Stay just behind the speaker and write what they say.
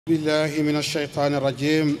بالله من الشيطان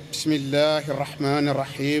الرجيم بسم الله الرحمن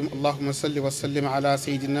الرحيم اللهم صل وسلم على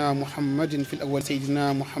سيدنا محمد في الأول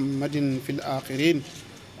سيدنا محمد في الآخرين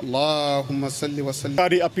اللهم صل وسلم.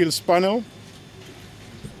 The appeals panel,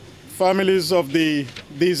 families of the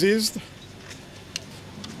deceased,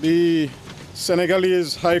 the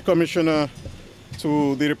Senegalese High Commissioner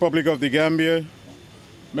to the Republic of the Gambia,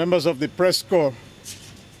 members of the press corps,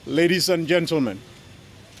 ladies and gentlemen.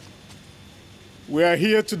 We are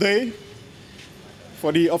here today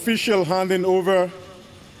for the official handing over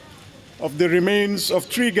of the remains of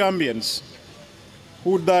 3 Gambians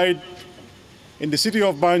who died in the city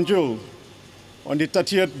of Banjul on the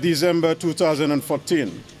 30th December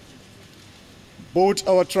 2014. Both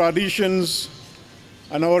our traditions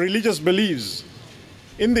and our religious beliefs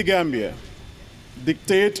in the Gambia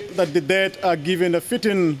dictate that the dead are given a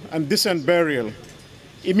fitting and decent burial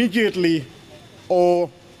immediately or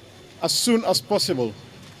as soon as possible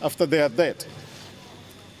after their death.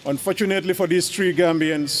 Unfortunately for these 3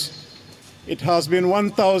 Gambians, it has been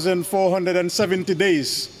 1,470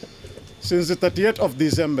 days since the 30th of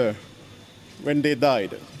December when they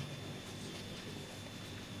died.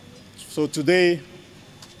 So today,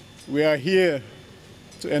 we are here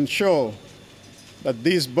to ensure that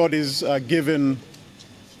these bodies are given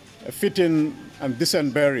a fitting and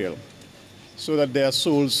decent burial so that their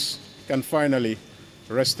souls can finally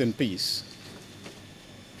rest in peace.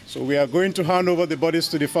 So we are going to hand over the bodies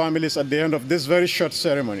to the families at the end of this very short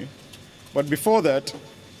ceremony. But before that,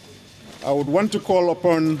 I would want to call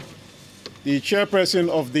upon the chairperson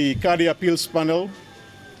of the Kadi Appeals Panel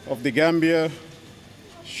of the Gambia,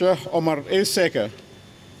 Sheikh Omar A. Seka,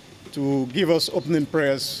 to give us opening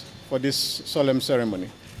prayers for this solemn ceremony.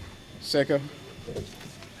 Seka.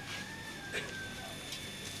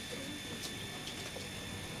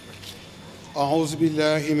 أعوذ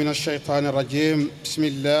بالله من الشيطان الرجيم بسم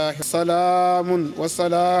الله سلام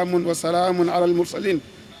وسلام وسلام على المرسلين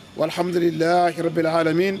والحمد لله رب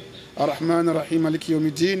العالمين الرحمن الرحيم مالك يوم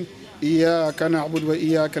الدين إياك نعبد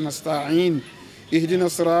وإياك نستعين اهدنا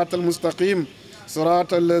الصراط المستقيم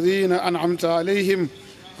صراط الذين أنعمت عليهم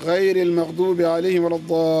غير المغضوب عليهم ولا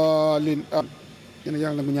الضالين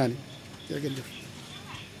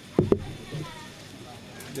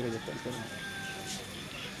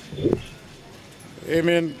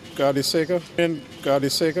Amen. God is Seka. Amen. God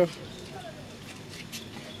is Seka.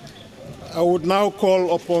 I would now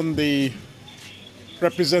call upon the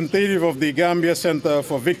representative of the Gambia Center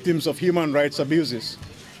for Victims of Human Rights Abuses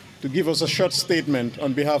to give us a short statement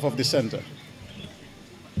on behalf of the center.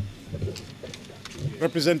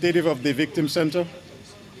 Representative of the Victim Center.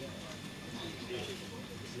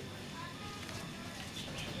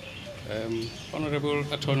 Honorable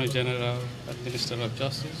Attorney General and Minister of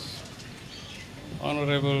Justice,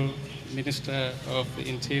 Honorable Minister of the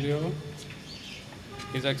Interior,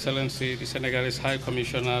 His Excellency the Senegalese High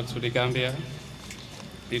Commissioner to the Gambia,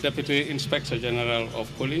 the Deputy Inspector General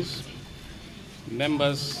of Police,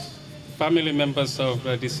 family members of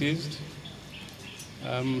the deceased,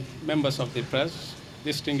 members of the press,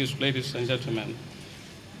 distinguished ladies and gentlemen.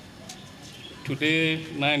 Today,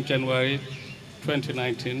 9 January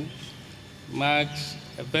 2019, marks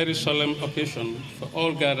a very solemn occasion for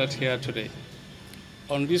all gathered here today.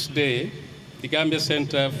 On this day, the Gambia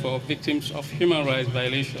Center for Victims of Human Rights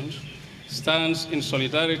Violations stands in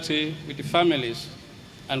solidarity with the families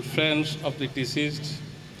and friends of the deceased,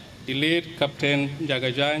 the late Captain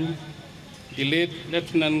Njagajany, the late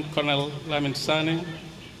Lieutenant Colonel Lamin Sane,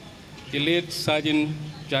 the late Sergeant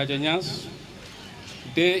Jajanyas.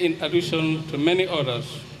 They, in addition to many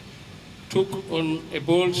others, took on a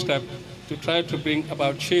bold step to try to bring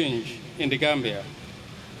about change in the Gambia,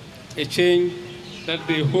 a change that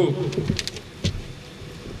they hope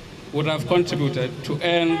would have contributed to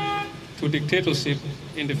end to dictatorship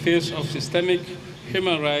in the face of systemic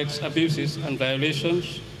human rights abuses and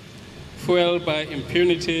violations, fueled by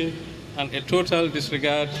impunity and a total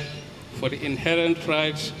disregard for the inherent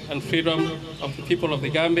rights and freedom of the people of the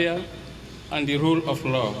Gambia and the rule of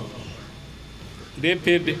law. They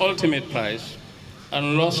paid the ultimate price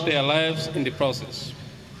and lost their lives in the process.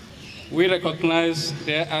 We recognize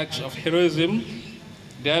their acts of heroism,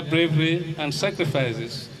 their bravery and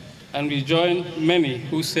sacrifices, and we join many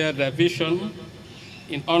who share their vision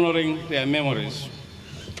in honoring their memories.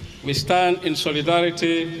 We stand in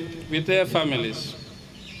solidarity with their families,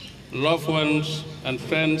 loved ones, and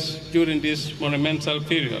friends during this monumental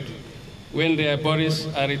period when their bodies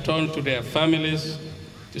are returned to their families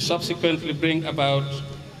to subsequently bring about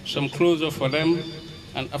some closure for them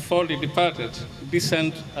and afford the departed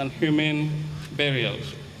decent and humane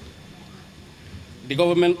burials. the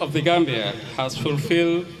government of the Gambia has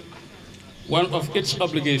fulfilled one of its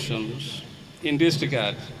obligations in this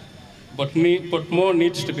regard, but more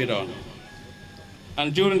needs to be done.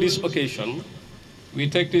 And during this occasion, we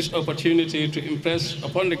take this opportunity to impress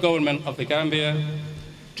upon the government of the Gambia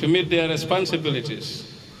to meet their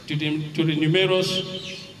responsibilities to the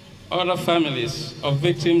numerous other families of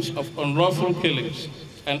victims of unlawful killings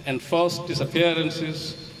and enforced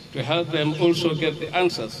disappearances, to help them also get the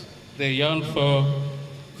answers they yearn for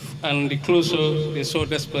and the closure they so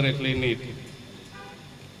desperately need.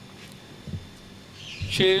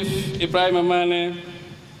 Chief Ibrahim Amane,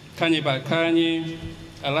 Kanyi Bakanyi,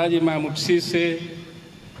 Alaji Mahmoud Sise,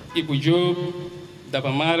 Ibu Job, Daba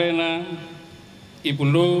Marena,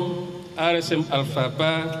 Ibu Lo, RSM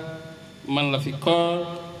Alphaba,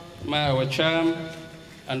 Manlafikor, Maawacham,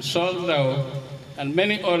 and Soldao, and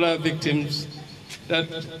many other victims that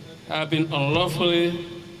have been unlawfully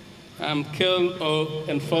killed or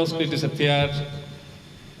enforcedly disappeared.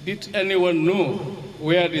 Did anyone know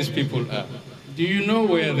where these people are? Do you know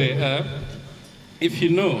where they are? If you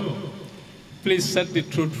know, please set the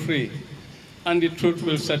truth free, and the truth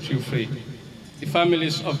will set you free. The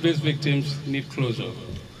families of these victims need closure.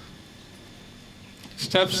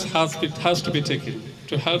 Steps has to be taken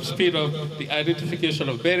to help speed up the identification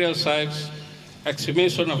of burial sites,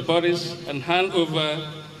 exhumation of bodies, and handover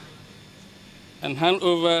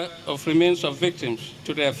of remains of victims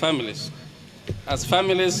to their families. As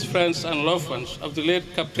families, friends, and loved ones of the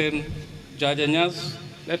late Captain Jajanyas,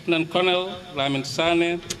 Lieutenant Colonel Ramin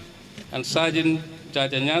Sane, and Sergeant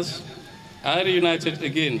Jajanyas are reunited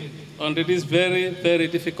again under these very, very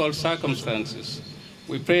difficult circumstances.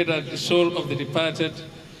 We pray that the soul of the departed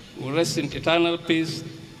will rest in eternal peace,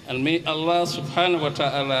 and may Allah subhanahu wa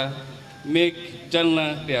ta'ala make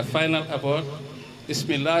Jannah their final abode.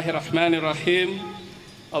 Bismillahir Rahmanir Rahim.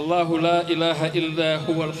 Allahu la ilaha illa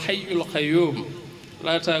huwa al-hayyul qayyum.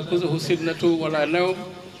 La ta'khudhuhu sinatun wa la nawm.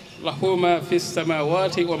 Lahu ma fis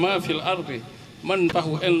samawati wa ma fil ardi. Man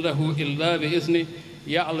lahu indahu illa bi izni.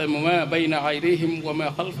 Ya'lamu ma bayna aydihim wa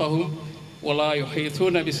ma khalfahum. ولا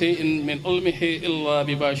يحيطون بشيء من علمه إلا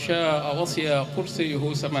بما شاء وسع كرسيه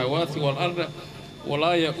السماوات والأرض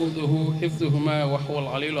ولا يؤوده حفظهما وهو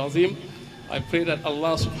العلي العظيم. I pray that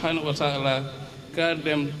Allah subhanahu wa ta'ala grant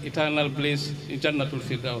them eternal bliss in Jannatul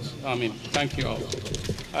Firdaus. Amen. Thank you all.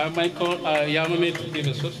 My call Yamame to give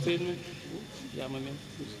a short statement. Yamame.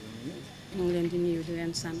 ñu ngi leen di nuyu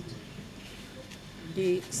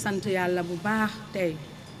di sant Yàlla bu baax tey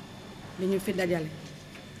li ñu fi dajale.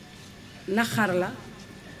 Naxar la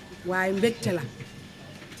waaye mbégte la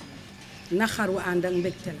naxar wu ànd ak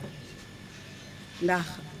mbégte la ndax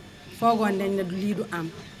foogoon nañ ne lii du am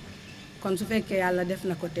kon su fekkee yàlla def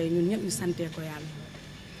na ko tey ñun ñëpp ñu santee ko yàlla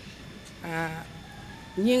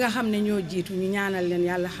ñi nga xam ne ñoo jiitu ñu ñaanal leen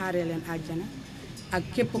yàlla xaaree leen àjjana ak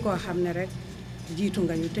képp koo xam ne rek jiitu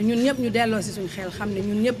nga ñu te ñun ñëpp ñu delloo si suñu xel xam ne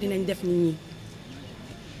ñun ñëpp dinañ def ni ñii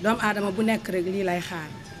doomu aadama bu nekk rek lii lay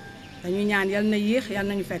xaar dañuy ñaan yal na yéex yal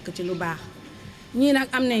nañu fekk ci lu baax ñii nag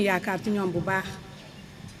am nañ yaakaar ci ñoom bu baax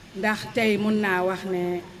ndax tey mun naa wax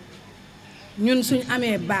ne ñun suñ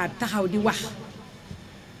amee baat taxaw di wax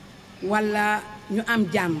walla ñu am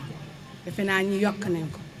jàmm defe naa ñi yokk nañ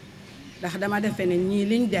ko ndax dama defe ne ñii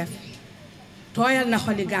liñ def tooyal na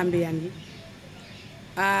xoli Gambien yi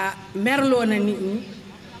merloo na nit ñi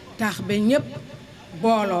tax ba ñépp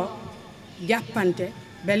booloo jàppante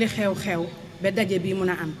ba li xew-xew ba daje bi mun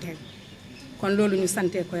a am tey kon loolu ñu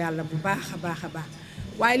sante ko yàlla bu baax a baax a baax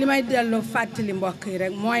waaye li may delloo fàttali mbokk yi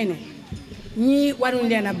rek mooy ne ñii waruñ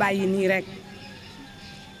leen a bàyyi nii rek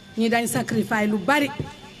ñii dañ sacrifice lu bari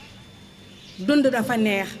dund dafa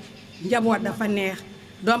neex njaboot dafa neex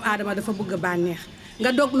doomu aadama dafa bëgg bànneex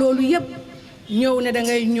nga dog loolu yépp ñëw ne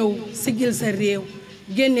dangay ñëw sigil sa réew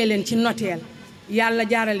génne leen ci noteel yàlla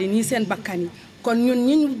jaarale nii seen bakkan yi kon ñun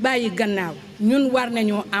ñi ñu bàyyi gannaaw ñun war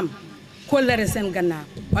nañoo am kóllëre seen gannaaw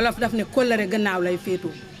wolof daf ne kóllëre gannaaw lay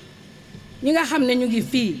féetoo ñi nga xam ne ñu ngi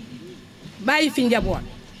fii bàyyi fi njaboot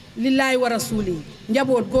lillaay wa rasuuli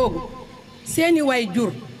njaboot googu seeni way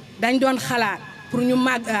jur dañ doon xalaat pour ñu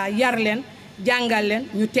màgg yar leen jàngal leen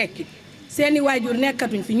ñu tekki seeni way jur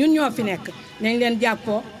nekkatuñ fi ñun ñoo fi nekk nañ leen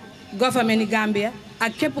jàppoo gouvernement ni Gambia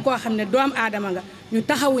ak képp koo xam ne doom aadama nga ñu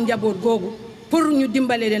taxawu njaboot googu pour ñu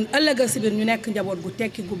dimbale leen ëllëg si biir ñu nekk njaboot gu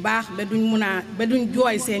tekki gu baax ba duñ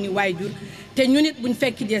jooy seeni waayjur te ñu nit buñ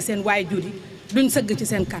fekki dee seen waayjur yi duñ sëgg ci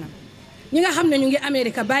seen kanam ñi nga xam ne ñu ngi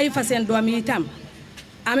Amérique bàyyi fa seen doom yi itam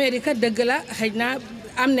Amérique dëgg la xëy na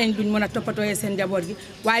am nañ duñ mën a toppatooyee seen njaboot gi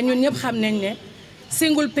waaye ñun ñëpp xam nañ ne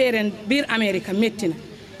single parent biir Amérique métti na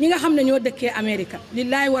ñi nga xam ne ñoo dëkkee Amérique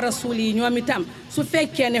lillaay wa rasuul yi ñoom itam su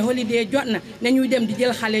fekkee ne holiday jot na nañuy dem di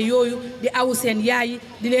jël xale yooyu di awu seen yaay yi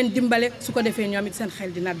di leen dimbale su ko defee ñoom it seen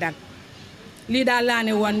xel dina dal lii daal laa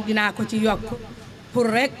ne woon dinaa ko ci yokk pour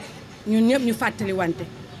rek ñun ñëpp ñu fàttali wante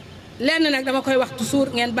lenn nag dama koy wax toujours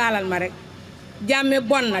ngeen baalal ma rek jàmme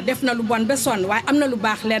bon na def na lu bon ba sonn waaye am na lu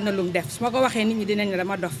baax lenn lu mu def su ma ko waxee nit ñi dinañ ne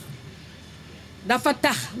dama dof dafa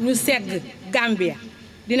tax ñu segg Gambia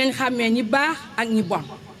dinañ xàmmee ñi baax ak ñi bon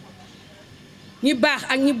ñi baax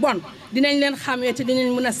ak ñi bon dinañ leen xàmmee te dinañ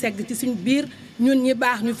mën a segg ci suñ biir ñun ñi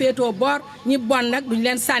baax ñu féetoo boor ñi bon nag duñ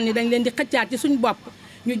leen sànni dañ leen di xëccaat ci suñ bopp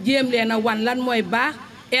ñu jéem leen a wan lan mooy baax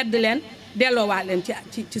edd leen delloowaat leen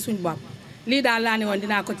ci suñ bopp lii daal laa ne woon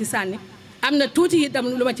dinaa ko ci sànni am na tuuti itam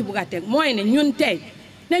lu ma ci bugg a teg mooy ne ñun tey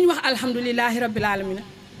nañ wax alhamdulilahi rabbil alamina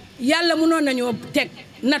yàlla mënoon nañoo teg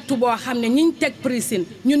nattu boo xam ne ñiñ teg prison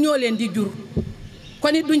ñun ñoo leen di jur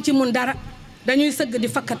kon it duñ ci mun dara dañuy sëgg di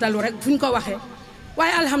fakkatalu rek fuñ ko waxee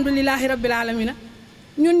waaye alhamdulilahi rabbil alamina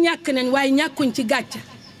ñun ñàkk nañ waaye ñàkkuñ ci gàcca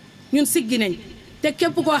ñun siggi nañ te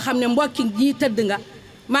képp koo xam ne mbokki ñii tëdd nga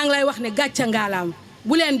maa ngi lay wax ne gàcca ngaalaam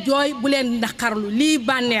bu leen jooy bu leen naqarlu lii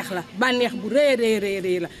bànneex la bànneex bu rëy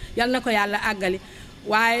rëy la yal na ko yàlla àggali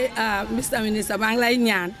waaye Mr Minister maa ngi lay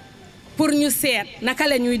ñaan pour ñu seet naka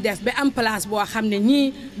la ñuy def ba am place boo xam ne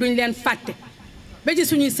ñii duñ leen fàtte ba ci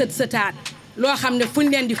suñuy sëtaat loo xam ne fuñ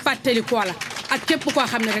leen di fàttali koo la ak képp koo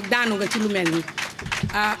xam ne rek daanu nga ci lu mel nii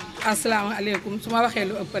asalaamaaleykum su ma waxee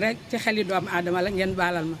lu ëpp rek ci xeli doomu aadama la ngeen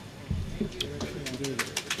baalal ma.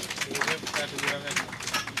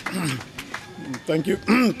 Thank you.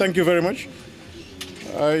 Thank you very much.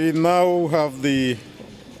 I now have the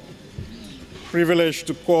privilege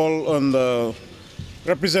to call on the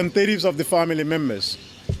representatives of the family members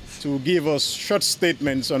to give us short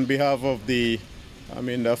statements on behalf of the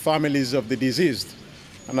families of the deceased.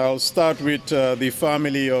 And I'll start with the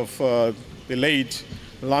family of the late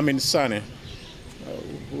Lamin Sane,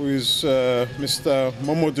 who is Mr.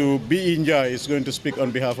 Momodu B. Njai is going to speak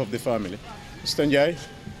on behalf of the family. Mr. Njai.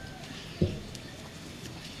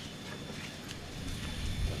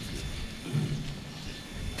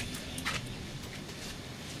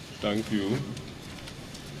 Thank you.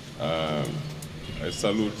 I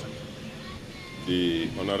salute the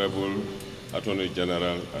Honorable Attorney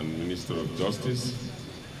General and Minister of Justice,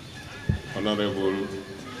 Honorable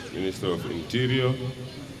Minister of Interior,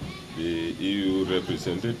 the EU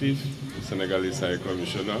representative, the Senegalese High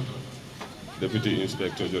Commissioner, Deputy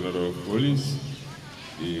Inspector General of Police,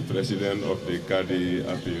 the President of the Kadi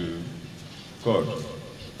Appeal Court,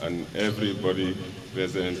 and everybody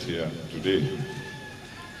present here today.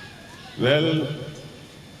 Well,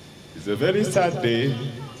 it's a very sad day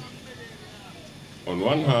on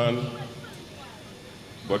one hand,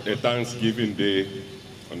 but a Thanksgiving day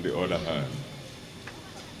on the other hand.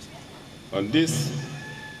 On this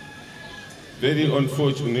very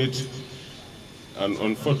unfortunate and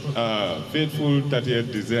fateful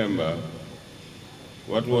 30th December,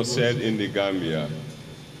 what was said in the Gambia,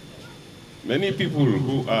 many people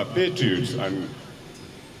who are patriots and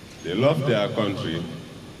they love their country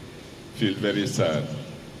feel very sad.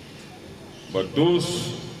 But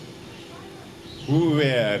those who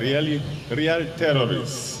were real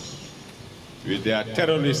terrorists with their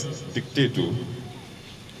terrorist dictator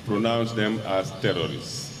pronounce them as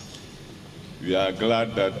terrorists. We are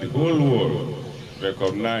glad that the whole world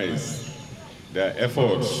recognized their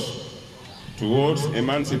efforts towards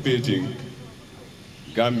emancipating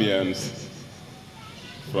Gambians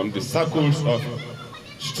from the circles of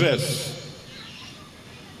stress,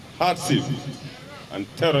 hardship, and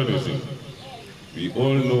terrorism. We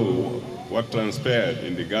all know what transpired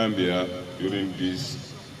in the Gambia during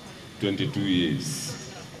these 22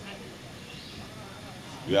 years.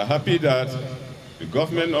 We are happy that the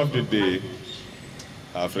government of the day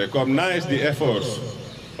have recognized the efforts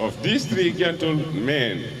of these three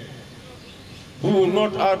gentlemen who,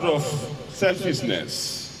 not out of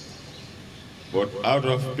selfishness, but out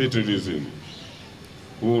of patriotism,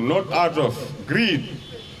 who, not out of greed,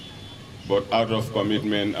 but out of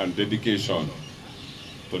commitment and dedication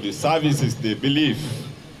to the services they believe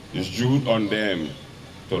is due on them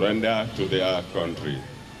to render to their country.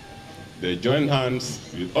 They join hands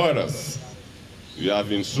with others. We have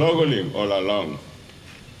been struggling all along.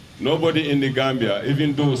 Nobody in the Gambia,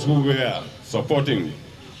 even those who were supporting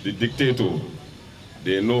the dictator,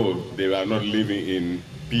 they know they were not living in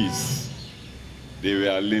peace. They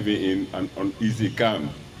were living in an uneasy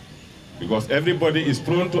camp. Because everybody is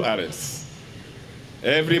prone to arrest.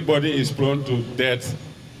 Everybody is prone to death.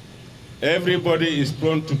 Everybody is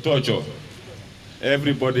prone to torture.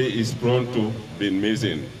 Everybody is prone to being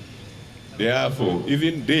missing. Therefore,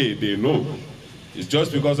 even they know it's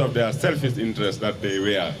just because of their selfish interest that they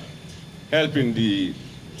were helping the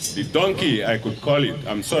donkey, I could call it.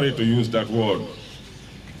 I'm sorry to use that word,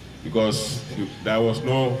 because there was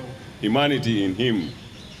no humanity in him.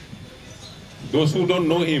 Those who don't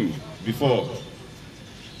know him before,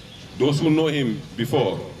 those who know him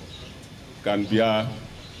before can bear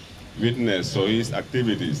witness to his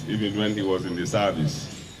activities, even when he was in the service.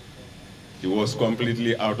 He was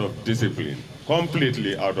completely out of discipline,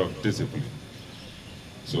 completely out of discipline.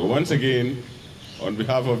 So once again, on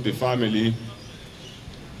behalf of the family,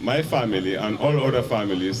 my family and all other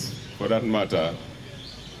families for that matter,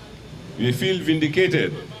 we feel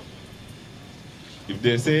vindicated if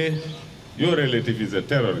they say your relative is a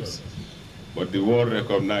terrorist, but the world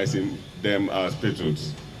recognizing them as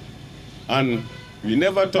patriots. And we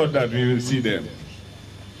never thought that we will see them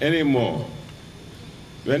anymore.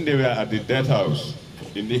 When they were at the death house,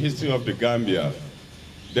 in the history of the Gambia,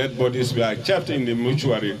 dead bodies were kept in the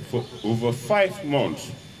mortuary for over 5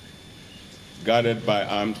 months, guarded by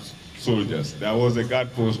armed soldiers. There was a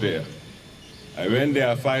guard post there. I went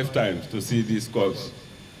there 5 times to see these corpses.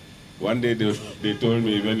 One day they told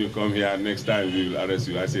me, when you come here next time we will arrest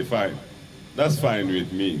you. I said, fine. That's fine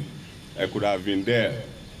with me. I could have been there.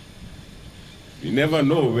 We never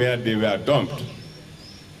know where they were dumped.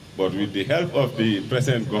 But with the help of the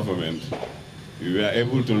present government, we were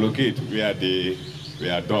able to locate where they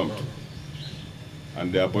were dumped,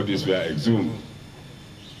 and their bodies were exhumed.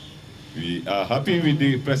 We are happy with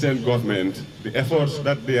the present government, the efforts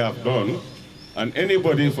that they have done, and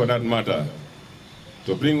anybody for that matter,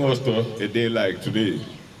 to bring us to a day like today.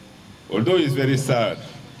 Although it's very sad,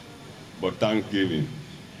 but thanksgiving.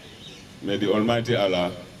 May the Almighty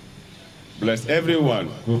Allah bless everyone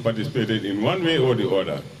who participated in one way or the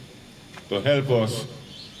other to help us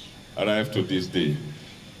arrive to this day.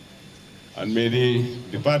 And may the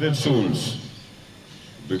departed souls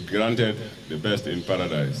be granted the best in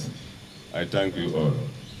paradise. I thank you all.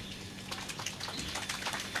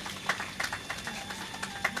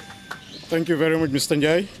 Thank you very much, Mr.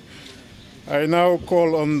 Njai. I now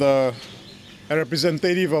call on a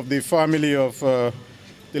representative of the family of the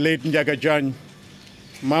late Njaga Jany,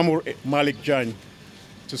 Mamour Malik Jany,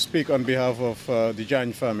 to speak on behalf of the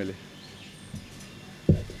Jany family.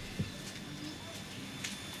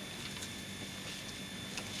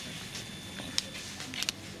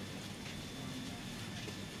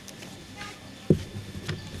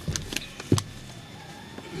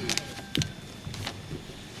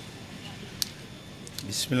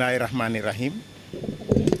 Bismillahirrahmanirrahim.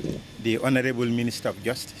 The Honorable Minister of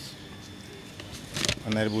Justice,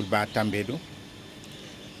 Honorable Ba Tambedu,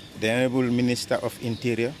 the Honorable Minister of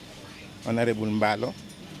Interior, Honorable Mbalo,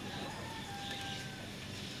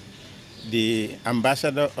 the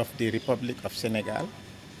Ambassador of the Republic of Senegal,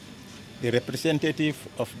 the representative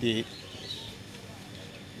of the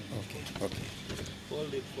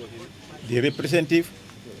the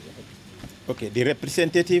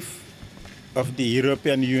representative of the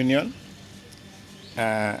European Union,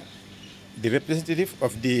 the representative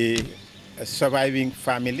of the surviving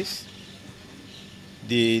families,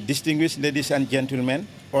 the distinguished ladies and gentlemen,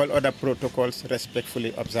 all other protocols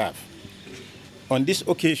respectfully observed. On this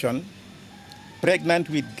occasion, pregnant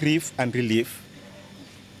with grief and relief,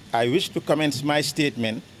 I wish to commence my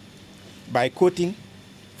statement by quoting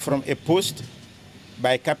from a post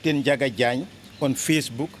by Captain Njaga Jany on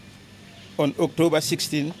Facebook on October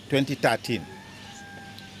 16, 2013.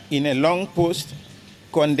 In a long post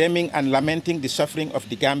condemning and lamenting the suffering of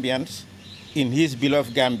the Gambians in his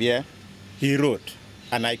beloved Gambia, he wrote,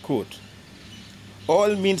 and I quote,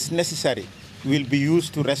 "All means necessary will be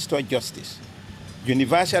used to restore justice,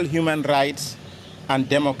 universal human rights, and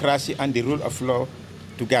democracy and the rule of law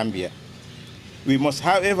to Gambia. We must,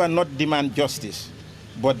 however, not demand justice,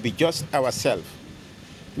 but be just ourselves.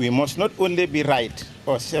 We must not only be right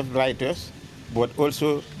or self-righteous, but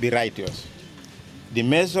also be righteous. The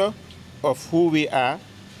measure of who we are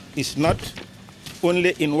is not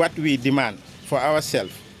only in what we demand for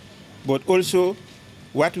ourselves, but also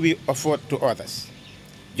what we afford to others.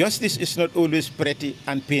 Justice is not always pretty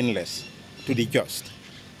and painless to the just.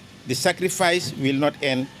 The sacrifice will not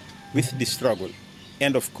end with the struggle."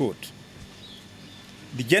 End of quote.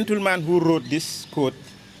 The gentleman who wrote this quote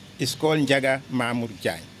is called Njaga Mamour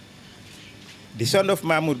Jany, the son of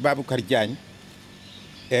Mamour Babukar Jany,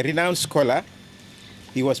 a renowned scholar.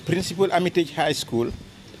 He was principal Armitage High School,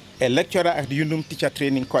 a lecturer at the Yundum Teacher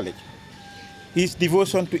Training College. His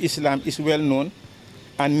devotion to Islam is well known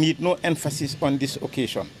and need no emphasis on this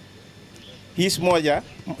occasion. His mother,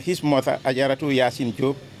 Ajaratu Yasin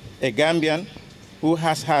Job, a Gambian who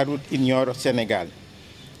has her root in Nioro, Senegal.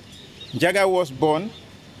 Njaga was born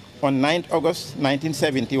on 9 August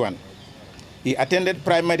 1971. He attended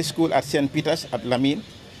primary school at St. Peter's at Lamine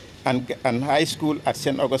and high school at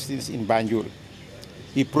St. Augustine's in Banjul.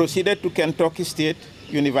 He proceeded to Kentucky State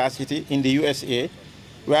University in the USA,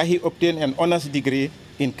 where he obtained an honors degree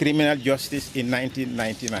in criminal justice in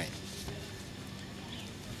 1999.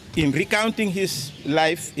 In recounting his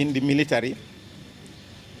life in the military,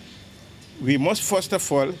 we must first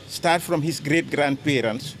of all start from his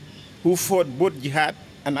great-grandparents who fought both jihad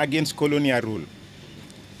and against colonial rule.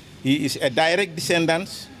 He is a direct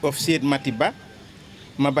descendant of Said Matiba,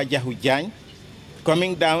 Maba Jahu Jany,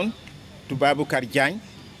 coming down to Babukar Jany,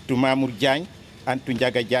 to Mamour Jany, and to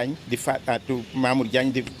Njaga Jany, to Mamour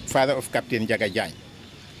Jany, the father of Captain Njaga Jany.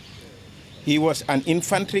 He was an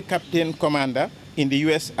infantry captain commander in the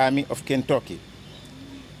U.S. Army of Kentucky.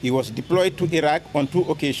 He was deployed to Iraq on 2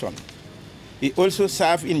 occasions. He also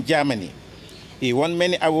served in Germany. He won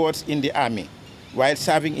many awards in the Army while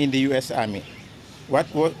serving in the U.S. Army. What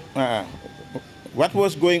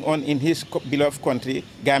was going on in his beloved country,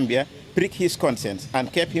 Gambia, pricked his conscience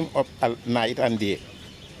and kept him up night and day.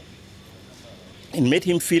 It made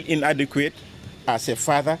him feel inadequate as a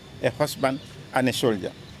father, a husband, and a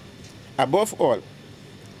soldier. Above all,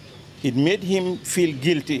 it made him feel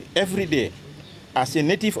guilty every day as a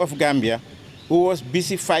native of Gambia who was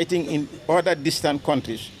busy fighting in other distant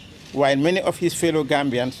countries, while many of his fellow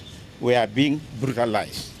Gambians were being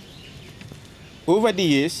brutalized. Over the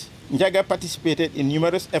years, Njaga participated in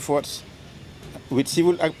numerous efforts with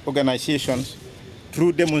civil organizations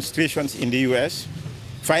through demonstrations in the U.S.,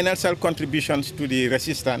 financial contributions to the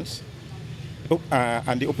resistance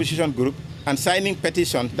and the opposition group, and signing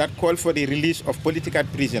petitions that called for the release of political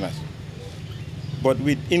prisoners. But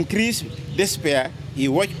with increased despair, he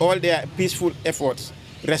watched all their peaceful efforts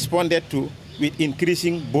responded to with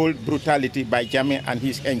increasing bold brutality by Jammeh and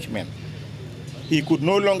his henchmen. He could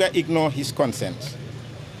no longer ignore his concerns.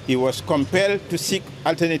 He was compelled to seek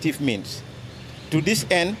alternative means. To this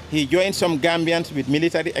end, he joined some Gambians with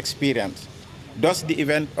military experience, thus the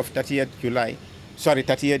event of 30th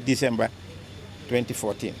December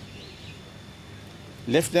 2014.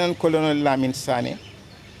 Lieutenant Colonel Lamin Sane,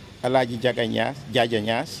 Alaji Jaja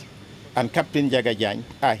Nyas, and Captain Njaga Jany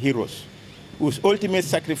are heroes whose ultimate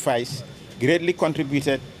sacrifice greatly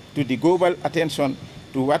contributed to the global attention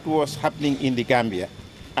to what was happening in the Gambia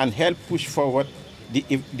and helped push forward the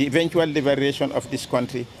eventual liberation of this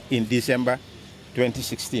country in December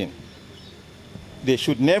 2016. They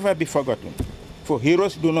should never be forgotten, for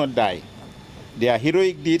heroes do not die. Their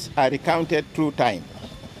heroic deeds are recounted through time.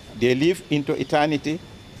 They live into eternity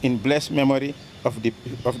in blessed memory of the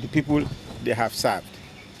people they have served.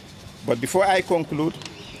 But before I conclude,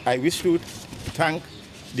 I wish to thank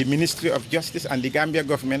the Ministry of Justice and the Gambia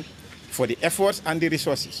government for the efforts and the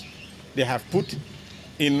resources they have put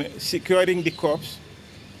in securing the corpse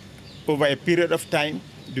over a period of time,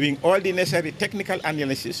 doing all the necessary technical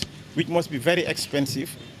analysis, which must be very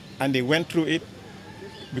expensive, and they went through it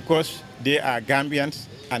because they are Gambians,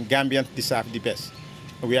 and Gambians deserve the best.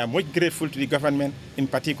 We are much grateful to the government, in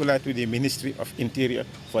particular to the Ministry of Interior,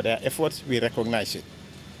 for their efforts. We recognize it.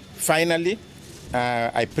 Finally,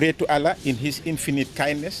 I pray to Allah in His infinite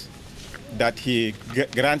kindness that He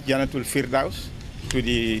grant Janatul Firdaus to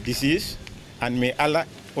the deceased, and may Allah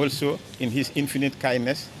also, in His infinite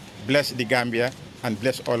kindness, bless the Gambia and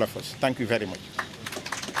bless all of us. Thank you very much.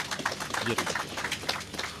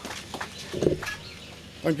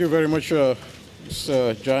 Thank you very much,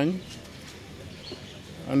 Mr. Jany.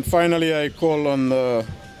 And finally, I call on a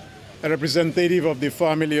representative of the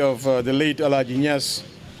family of the late Alaji Nyas,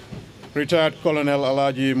 retired Colonel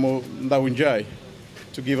Alaji Ndawunjai,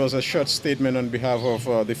 to give us a short statement on behalf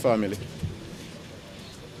of the family.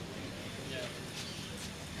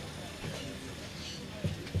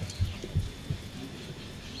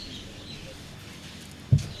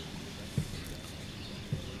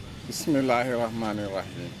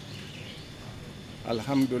 Bismillahirrahmanirrahim.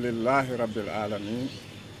 Alhamdulillahi Rabbil Alameen.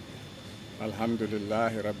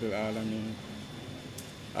 Alhamdulillahi Rabbil Alameen.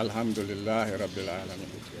 Alhamdulillahi Rabbil Alameen.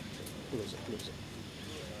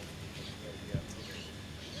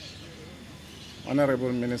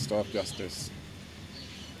 Honorable Minister of Justice,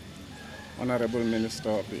 Honorable Minister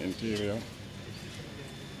of the Interior,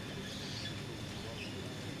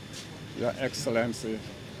 Your Excellency,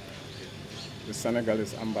 the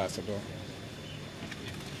Senegalese Ambassador,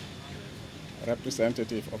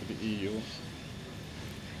 representative of the EU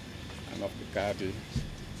and of the Kadi,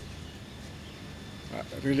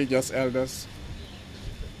 religious elders,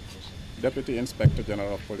 Deputy Inspector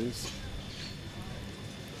General of Police,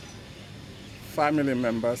 family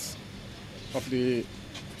members of the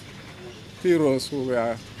heroes who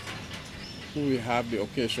we have the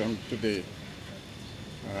occasion today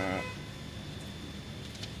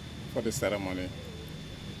for the ceremony.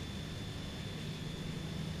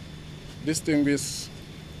 Distinguished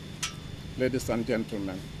ladies and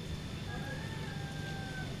gentlemen,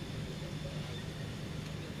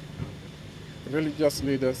 religious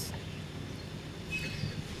leaders,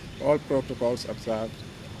 all protocols observed,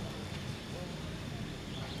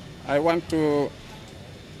 I want to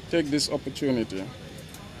take this opportunity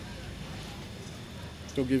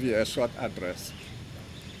to give you a short address.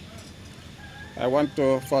 I want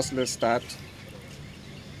to firstly start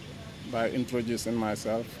by introducing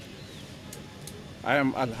myself. I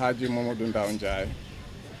am Alhaji Mamadou Ndaunjai,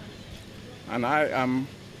 and I am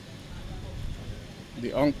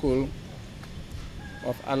the uncle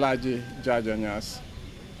of Alhaji Jajanyas,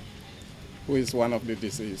 who is one of the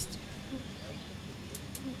deceased,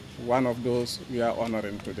 one of those we are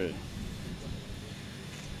honoring today.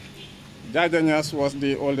 Jajanyas was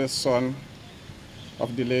the oldest son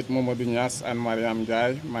of the late Mamadou Nyas and Mariam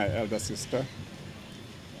Jai, my elder sister,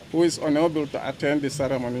 who is unable to attend the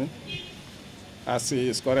ceremony as he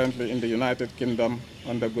is currently in the United Kingdom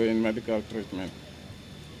undergoing medical treatment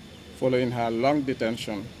following her long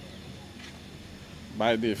detention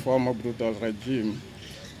by the former brutal regime.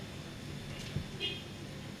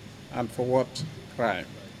 And for what crime,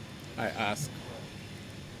 I ask?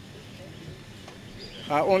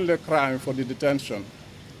 Her only crime for the detention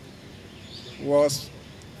was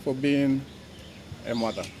for being a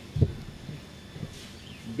mother.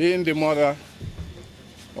 Being the mother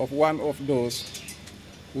of one of those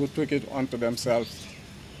who took it onto themselves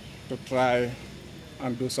to try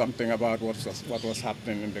and do something about what was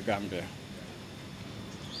happening in the Gambia.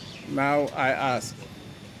 Now I ask,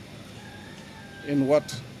 in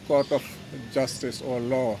what court of justice or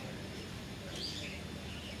law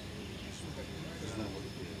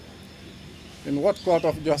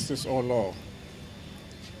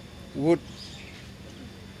would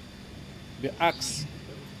the acts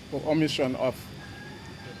or omission of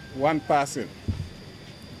one person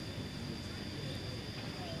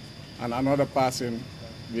and another person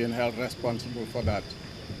being held responsible for that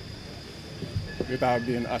without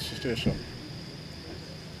being association?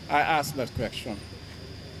 I asked that question.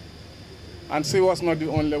 And she was not the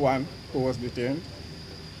only one who was detained.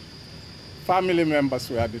 Family members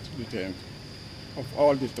were detained, of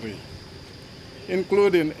all the three,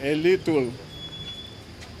 including a little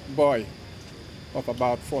boy of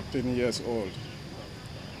about 14 years old.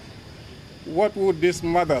 What would these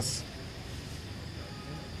mothers,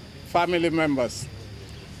 family members,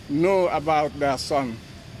 know about their son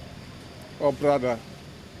or brother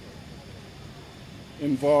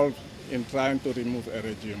involved in trying to remove a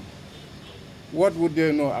regime? What would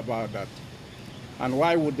they know about that? And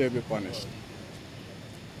why would they be punished?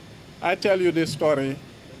 I tell you this story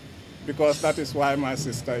because that is why my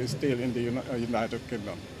sister is still in the United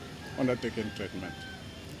Kingdom undertaking treatment.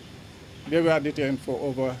 They were detained for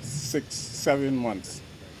over 6-7 months.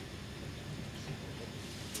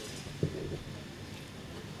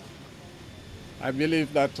 I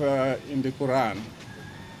believe that in the Quran,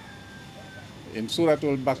 in Surah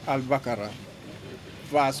Al-Baqarah,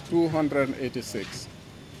 verse 286,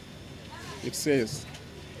 it says,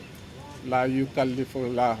 La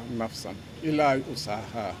yukallifu lahu nafsan illa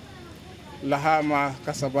usaha laha ma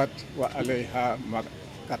kasabat wa alayha ma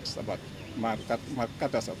katasabat.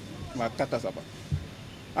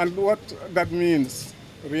 And what that means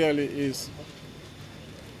really is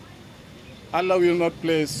Allah will not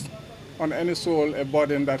place on any soul a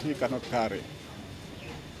burden that he cannot carry.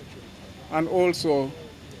 And also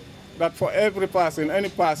that for every person, any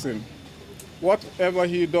person, whatever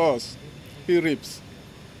he does, he reaps.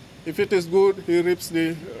 If it is good, he reaps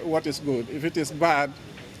what is good. If it is bad,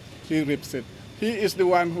 he reaps it. He is the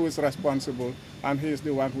one who is responsible, and he is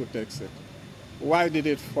the one who takes it. Why did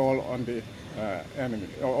it fall on the enemy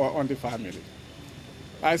or on the family?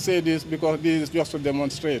 I say this because this is just to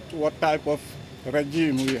demonstrate what type of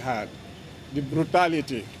regime we had, the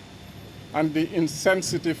brutality and the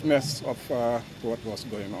insensitiveness of what was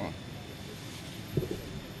going on.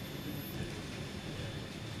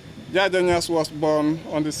 Jajanyas was born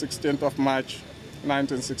on the 16th of March,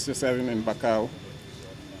 1967 in Bakau.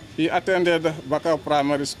 He attended Bakau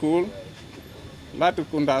Primary School,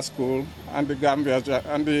 Latukunda School, and the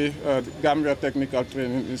Gambia Technical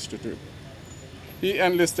Training Institute. He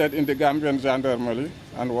enlisted in the Gambian Gendarmerie,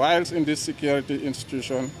 and whilst in this security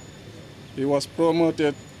institution, he was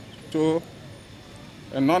promoted to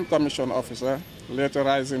a non-commissioned officer, later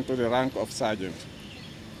rising to the rank of sergeant.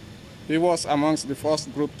 He was amongst the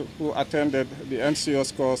first group who attended the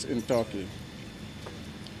NCO's course in Turkey.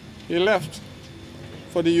 He left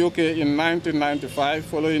for the UK in 1995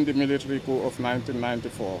 following the military coup of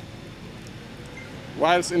 1994.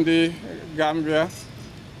 Whilst he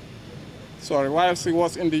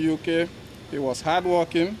was in the UK, he was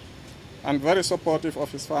hardworking and very supportive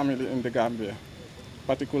of his family in the Gambia,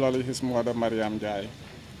 particularly his mother, Mariam Jai.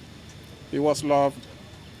 He was loved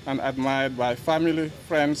and admired by family,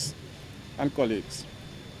 friends, and colleagues.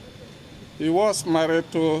 He was married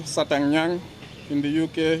to Satang Nyang in the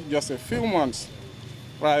UK just a few months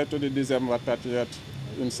prior to the December 30th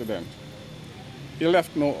incident. He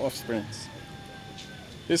left no offspring.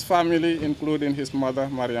 His family, including his mother,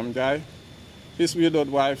 Mariam Jai, his widowed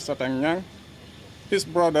wife, Satang Nyang, his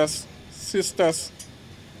brothers, sisters,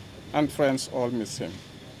 and friends all miss him.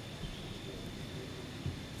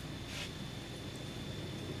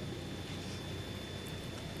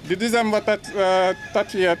 The December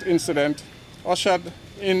 30th incident ushered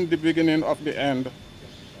in the beginning of the end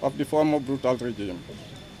of the former brutal regime.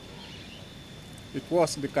 It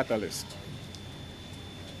was the catalyst.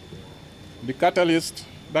 The catalyst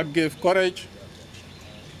that gave courage,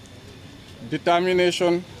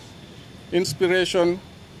 determination, inspiration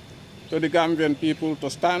to the Gambian people to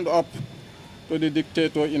stand up to the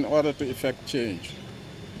dictator in order to effect change.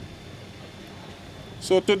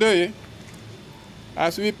 So today,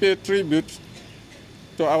 as we pay tribute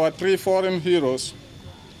to our three fallen heroes,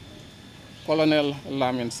 Colonel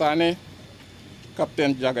Lamin Sane,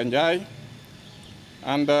 Captain Jaganjai,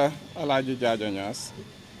 and Alaji Jajanyas,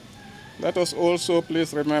 let us also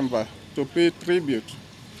please remember to pay tribute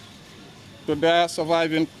to their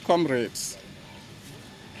surviving comrades,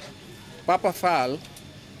 Papa Fall,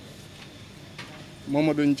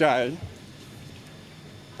 Mamadou Njai,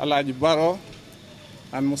 Alaji Baro,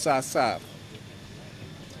 and Musa Sarr.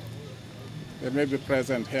 They may be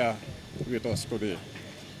present here with us today.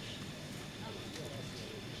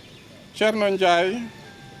 Cherno Njai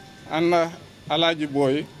and Alaji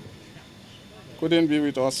Boy couldn't be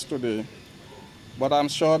with us today, but I'm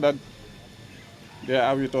sure that they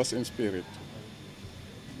are with us in spirit.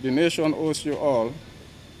 The nation owes you all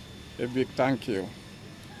a big thank you,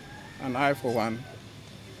 and I, for one,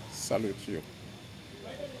 salute you.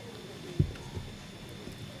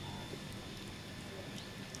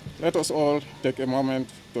 Let us all take a moment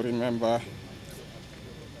to remember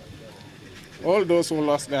all those who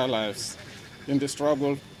lost their lives in the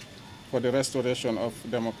struggle for the restoration of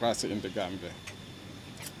democracy in the Gambia.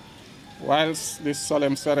 Whilst this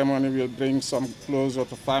solemn ceremony will bring some closer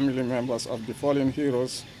to family members of the fallen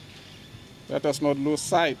heroes, let us not lose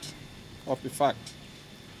sight of the fact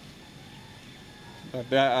that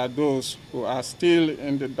there are those who are still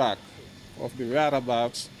in the dark of the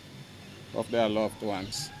whereabouts of their loved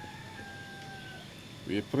ones.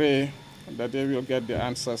 We pray that they will get the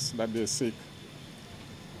answers that they seek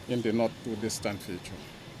in the not too distant future.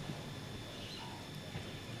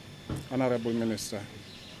 Honorable Minister,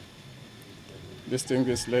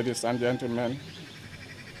 distinguished ladies and gentlemen,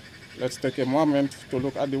 let's take a moment to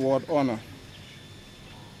look at the word honor,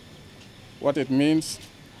 what it means,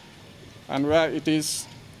 and where it is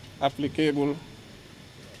applicable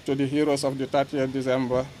to the heroes of the 30th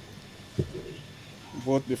December,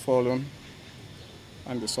 both the fallen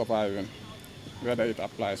and the surviving, whether it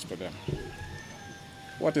applies to them.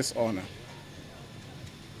 What is honor?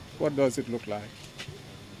 What does it look like?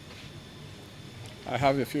 I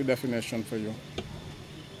have a few definitions for you.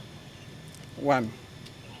 One,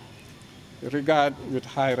 regard with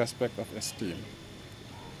high respect of esteem.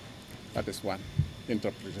 That is one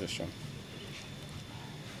interpretation.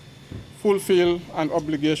 Fulfill an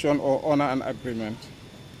obligation or honor an agreement.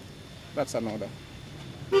 That's another.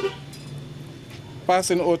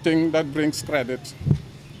 Passing outing that brings credit.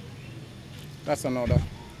 That's another.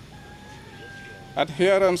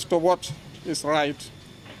 Adherence to what is right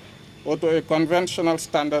or to a conventional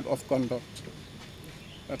standard of conduct.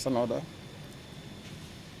 That's another.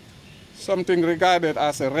 Something regarded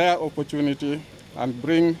as a rare opportunity and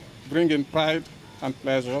bring in pride and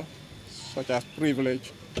pleasure, such as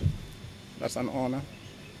privilege. That's an honor.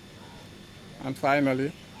 And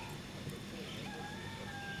finally,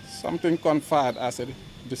 something conferred as a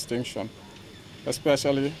distinction,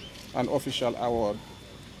 especially an official award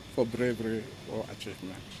for bravery or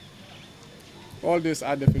achievement. All these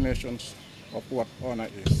are definitions of what honor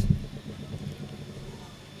is.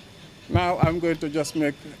 Now I'm going to just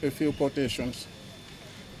make a few quotations,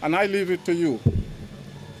 and I leave it to you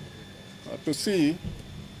to see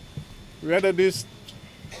whether these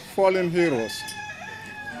fallen heroes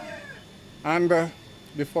and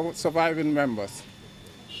the surviving members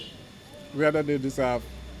whether they deserve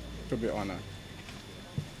to be honored.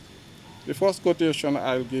 The first quotation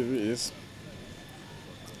I'll give you is,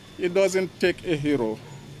 "It doesn't take a hero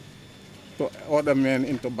to order men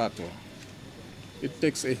into battle. It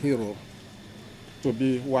takes a hero to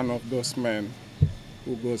be one of those men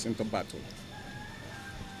who goes into battle."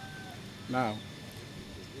 Now,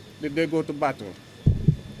 did they go to battle?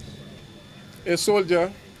 A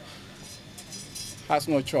soldier has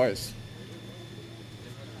no choice.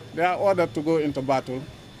 They are ordered to go into battle,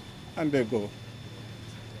 and they go.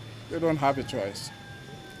 They don't have a choice.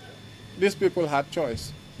 These people had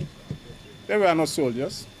choice. They were not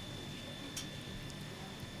soldiers.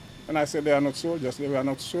 When I say they are not soldiers, they were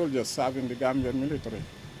not soldiers serving the Gambian military.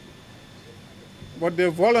 But they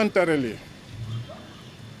voluntarily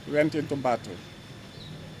went into battle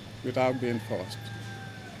without being forced.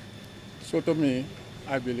 So to me,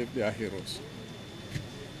 I believe they are heroes.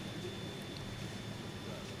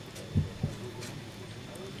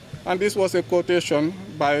 And this was a quotation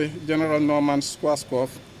by General Norman Schwarzkopf,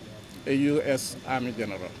 a U.S. Army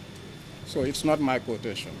general. So it's not my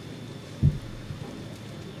quotation.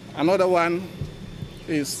 Another one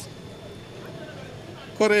is,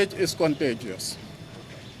 "Courage is contagious.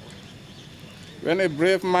 When a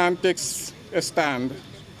brave man takes a stand,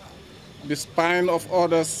 the spine of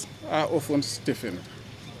others are often stiffened."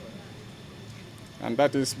 And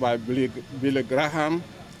that is by Billy Graham,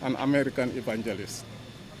 an American evangelist.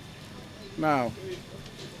 Now,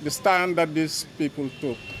 the stand that these people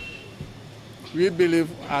took, we believe,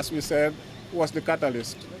 as we said, was the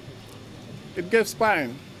catalyst. It gave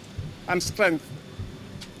spine and strength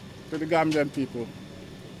to the Gambian people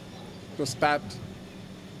to start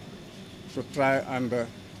to try and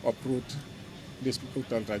uproot this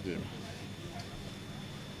brutal regime.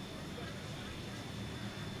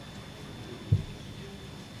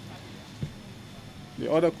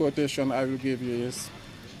 The other quotation I will give you is,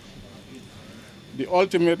 "The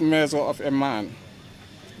ultimate measure of a man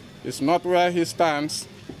is not where he stands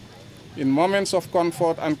in moments of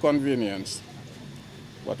comfort and convenience,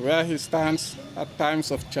 but where he stands at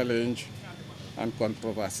times of challenge and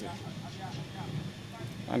controversy."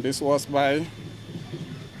 And this was by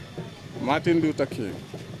Martin Luther King,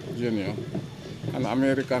 Jr., an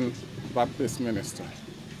American Baptist minister.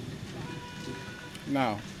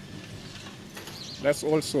 Now, let's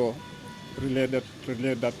also relate that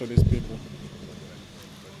to these people.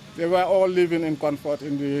 They were all living in comfort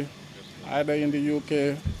either in the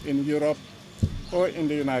UK, in Europe, or in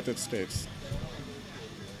the United States.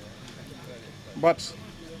 But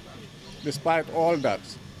despite all that,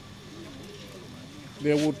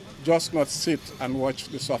 they would just not sit and watch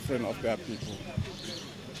the suffering of their people.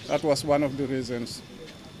 That was one of the reasons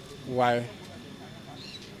why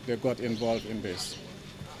they got involved in this.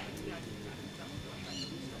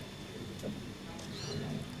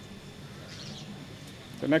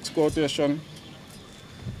 The next quotation,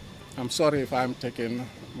 I'm sorry if I'm taking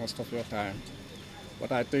most of your time,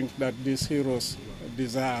 but I think that these heroes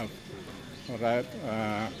deserve, all right,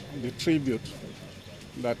 the tribute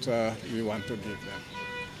that we want to give them.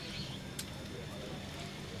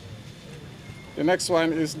 The next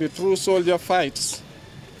one is, "The true soldier fights,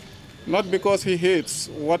 not because he hates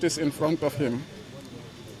what is in front of him,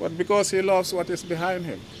 but because he loves what is behind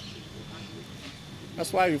him."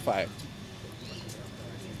 That's why you fight.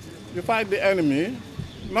 You fight the enemy,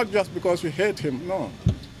 not just because you hate him, no,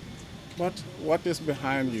 but what is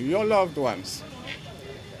behind you, your loved ones,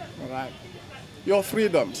 all right, your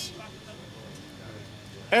freedoms,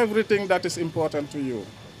 everything that is important to you.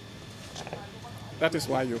 That is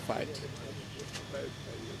why you fight.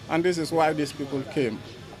 And this is why these people came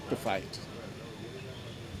to fight.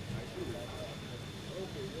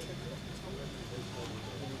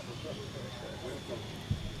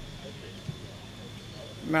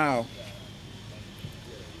 Now,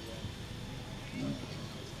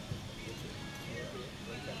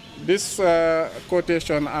 this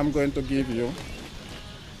quotation I'm going to give you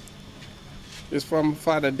is from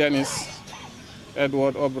Father Dennis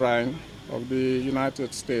Edward O'Brien of the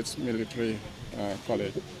United States Military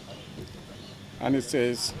College. And it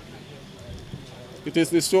says, "It is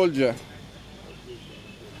the soldier,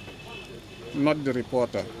 not the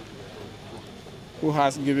reporter, who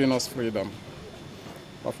has given us freedom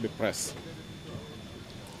of the press.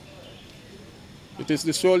 It is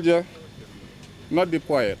the soldier, not the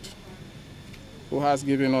poet, who has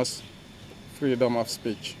given us freedom of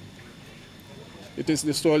speech. It is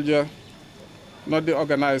the soldier, not the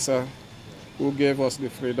organizer, who gave us the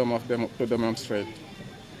freedom to demonstrate.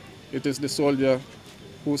 It is the soldier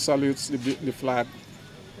who salutes the flag,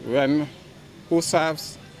 who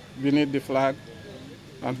serves beneath the flag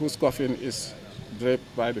and whose coffin is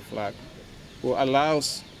draped by the flag, who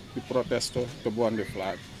allows the protester to burn the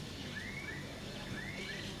flag.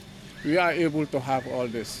 We are able to have all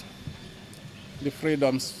this, the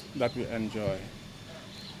freedoms that we enjoy.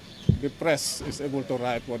 The press is able to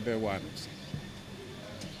write what they want.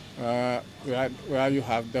 Where you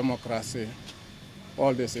have democracy,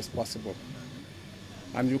 all this is possible.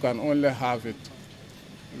 And you can only have it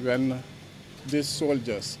when these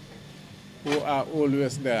soldiers who are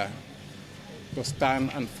always there to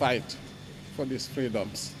stand and fight for these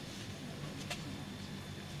freedoms.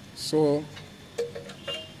 So,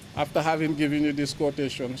 after having given you these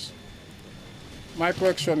quotations, my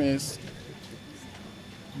question is,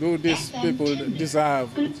 do these people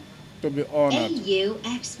deserve to be honored?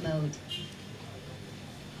 AUX mode.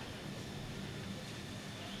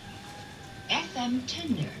 FM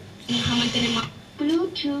tender.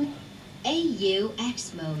 Bluetooth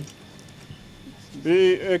AUX mode.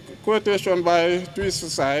 The quotation by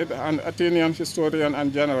Twisside, an Athenian historian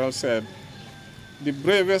and general, said, "The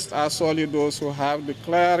bravest are solely those who have the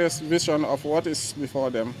clearest vision of what is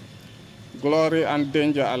before them, glory and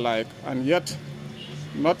danger alike, and yet,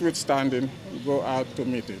 notwithstanding, go out to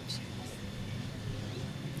meet it."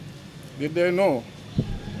 Did they know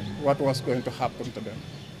what was going to happen to them?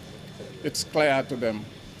 It's clear to them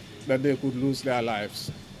that they could lose their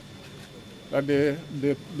lives, that they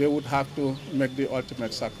would have to make the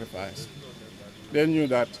ultimate sacrifice. They knew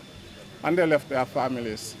that, and they left their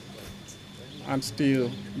families, and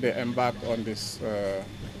still they embarked on this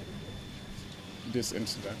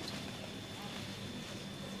incident.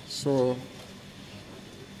 So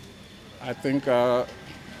I think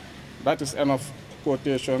that is enough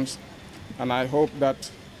quotations, and I hope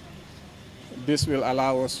that this will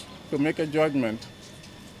allow us to make a judgment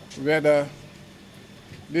whether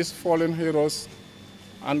these fallen heroes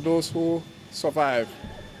and those who survive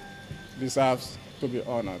deserve to be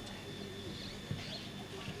honored.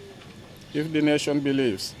 If the nation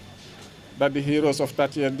believes that the heroes of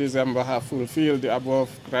 30th December have fulfilled the above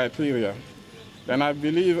criteria, then I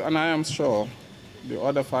believe, and I am sure, the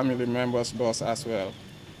other family members does as well,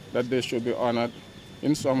 that they should be honored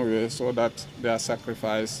in some way so that their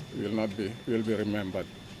sacrifice will be remembered.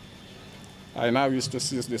 I now wish to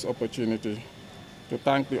seize this opportunity to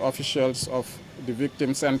thank the officials of the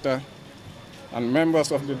Victim Center and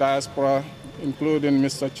members of the diaspora, including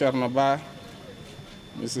Mr. Chernoba,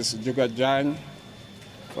 Mrs. Jugajany,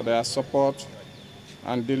 for their support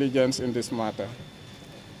and diligence in this matter.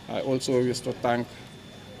 I also wish to thank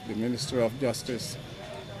the Ministry of Justice,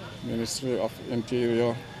 Ministry of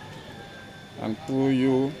Interior, and through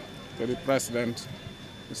you to the President,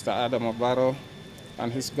 Mr. Adam Barrow,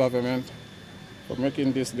 and his government for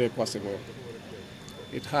making this day possible.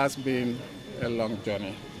 It has been a long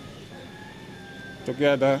journey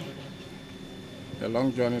together,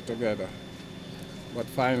 but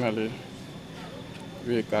finally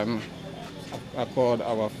we can accord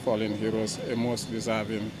our fallen heroes a most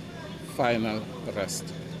deserving final rest.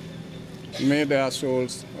 May their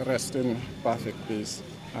souls rest in perfect peace.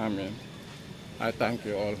 Amen. I thank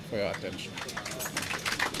you all for your attention.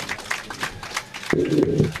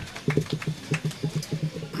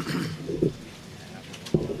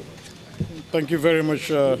 Thank you very much,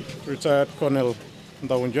 retired Colonel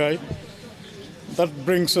Ndaunjai. That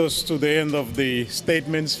brings us to the end of the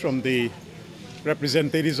statements from the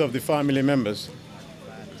representatives of the family members.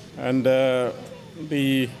 And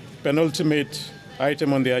the penultimate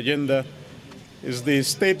item on the agenda is the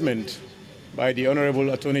statement by the Honorable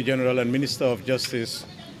Attorney General and Minister of Justice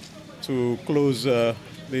to close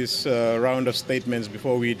this round of statements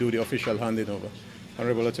before we do the official handing over.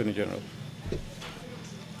 Honorable Attorney General.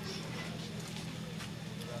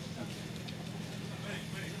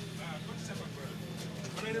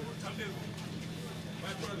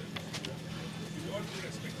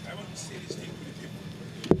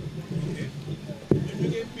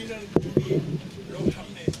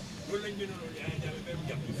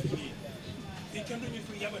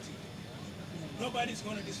 Nobody's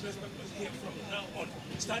going to disrespect us here from now on,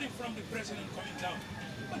 starting from the president coming down.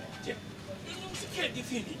 But you can't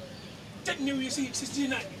defend it. Technically, you see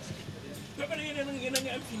 69. You're going to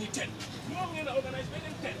finish 10. You're going to organize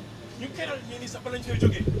 10. You cannot minister Banjul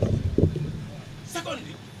jogging.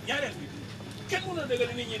 Secondly, can you not get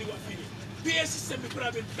any finish? PA system is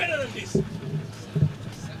probably better than this.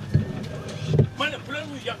 Man,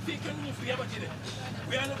 plan with your feet, can you free about it?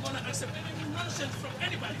 We are not going to accept any nonsense from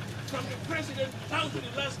anybody, from the president down to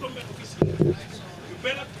the last government official. You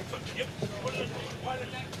better yep.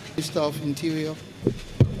 Minister of Interior,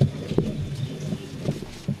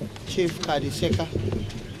 Chief Kadiseka,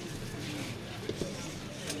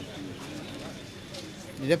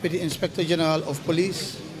 the Deputy Inspector General of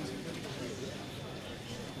Police,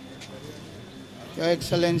 Your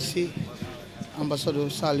Excellency Ambassador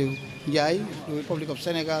Saliou Ndiaye, the Republic of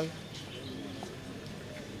Senegal,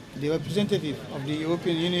 the representative of the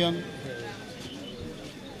European Union,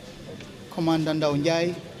 Commander Ndao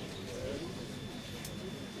Ndiaye,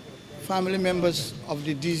 family members of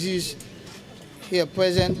the deceased here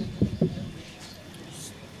present,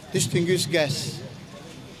 distinguished guests.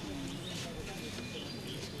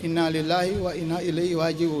 Inna lillahi wa inna ilayhi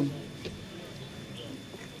raji'un.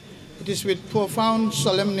 It is with profound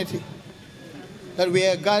solemnity that we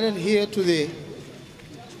are gathered here today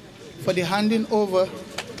for the handing over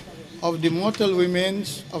of the mortal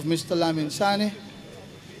remains of Mr. Lamin Sane,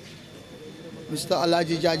 Mr.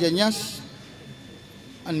 Alaji Jaja Nyas,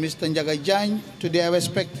 and Mr. Njaga Jain to their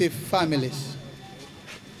respective families.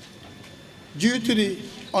 Due to the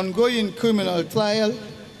ongoing criminal trial,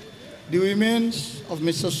 the remains of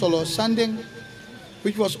Mr. Solo Sandeng,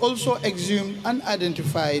 which was also exhumed and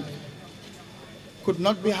identified, could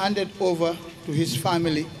not be handed over to his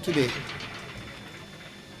family today.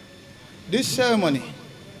 This ceremony,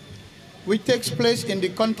 which takes place in the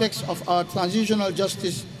context of our transitional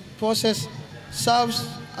justice process, serves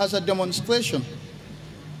as a demonstration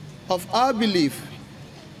of our belief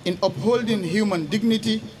in upholding human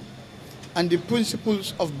dignity and the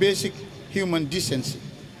principles of basic human decency.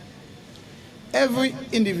 Every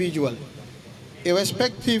individual,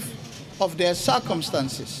 irrespective of their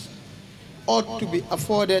circumstances, ought to be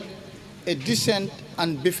afforded a decent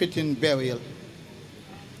and befitting burial.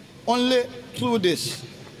 Only through this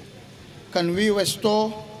can we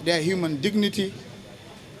restore their human dignity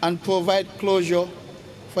and provide closure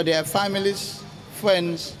for their families,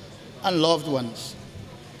 friends, and loved ones.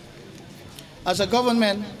 As a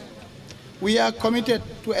government, we are committed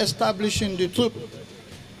to establishing the truth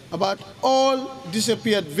about all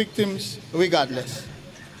disappeared victims regardless,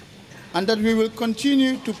 and that we will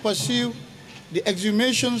continue to pursue the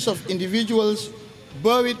exhumations of individuals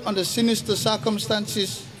buried under sinister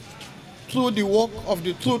circumstances through the work of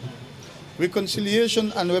the Truth,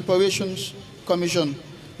 Reconciliation and Reparations Commission,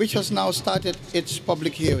 which has now started its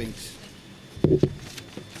public hearings.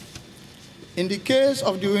 In the case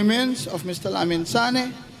of the remains of Mr. Lamin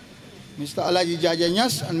Sane, Mr. Alaji Jaja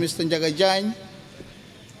Nyas, and Mr. Njaga Jain,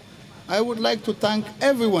 I would like to thank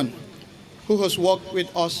everyone who has worked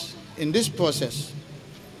with us in this process,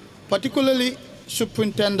 particularly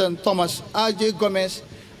Superintendent Thomas R.J. Gomez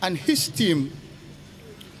and his team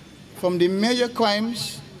from the Major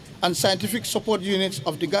Crimes and Scientific Support Units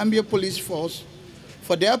of the Gambia Police Force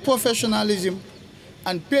for their professionalism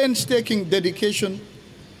and painstaking dedication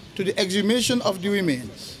to the exhumation of the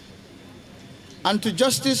remains, and to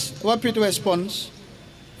Justice Rapid Response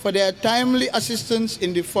for their timely assistance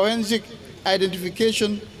in the forensic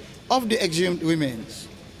identification of the exhumed remains.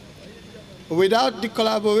 Without the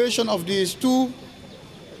collaboration of these two,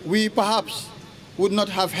 we perhaps would not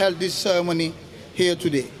have held this ceremony here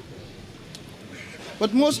today.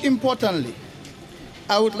 But most importantly,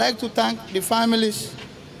 I would like to thank the families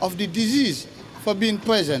of the deceased for being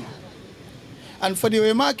present and for the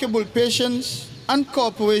remarkable patience and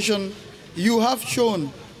cooperation you have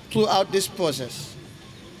shown throughout this process.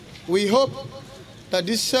 We hope that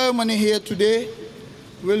this ceremony here today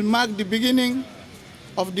will mark the beginning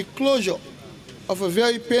of the closure of a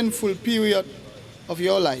very painful period of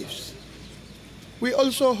your lives. We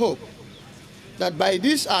also hope that by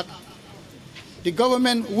this act, the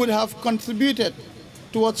government would have contributed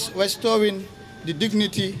towards restoring the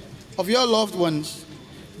dignity of your loved ones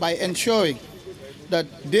by ensuring that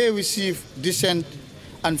they receive decent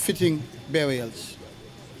and fitting burials.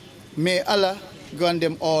 May Allah grant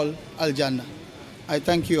them all Al-Jannah. I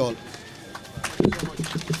thank you all.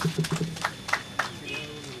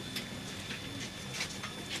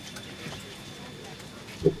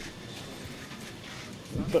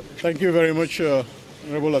 Thank you very much,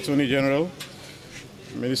 Honorable Attorney General,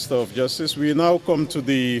 Minister of Justice. We now come to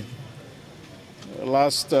the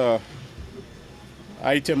last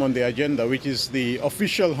item on the agenda, which is the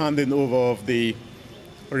official handing over of the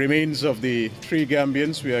remains of the 3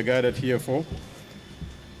 Gambians we are gathered here for.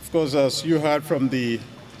 Of course, as you heard from the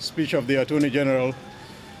speech of the Attorney General,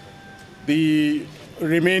 the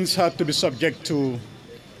remains had to be subject to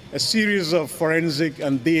a series of forensic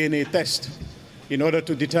and DNA tests in order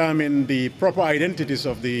to determine the proper identities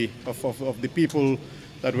of the people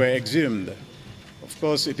that were exhumed. Of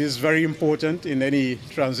course, it is very important in any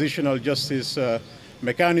transitional justice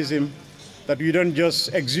mechanism that you don't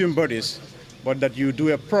just exhume bodies, but that you do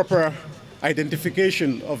a proper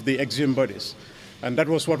identification of the exhumed bodies. And that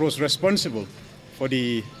was what was responsible for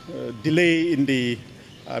the delay in the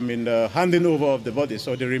handing over of the bodies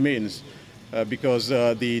or the remains, because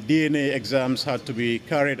the DNA exams had to be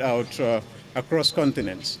carried out across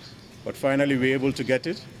continents. But finally, we were able to get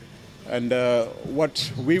it. And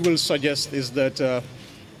what we will suggest is that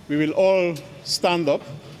we will all stand up.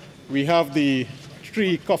 We have the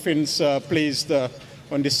 3 coffins placed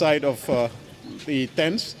on the side of the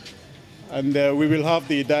tents. And we will have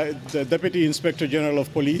the Deputy Inspector General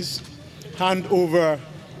of Police hand over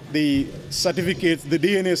the certificates, the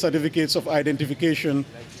DNA certificates of identification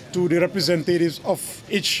to the representatives of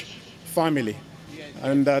each family.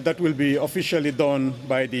 And that will be officially done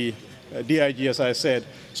by the DIG, as I said.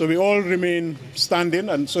 So we all remain standing,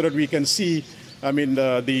 and so that we can see,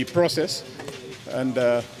 the process. And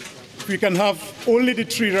we can have only the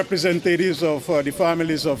 3 representatives of the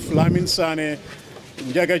families of Lamin Sane,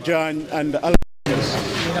 Njaga Jan, and Al.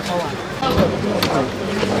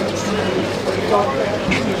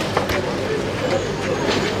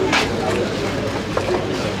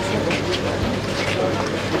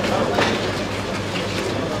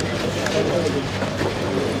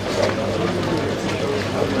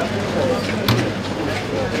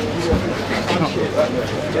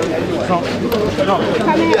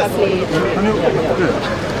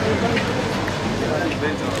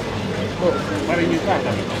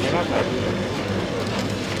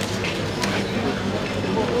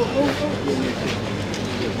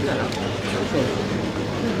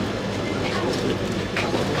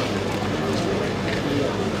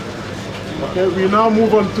 Okay, we now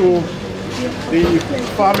move on to the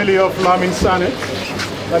family of Lamin Sane.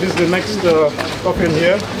 That is the next coffin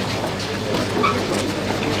here.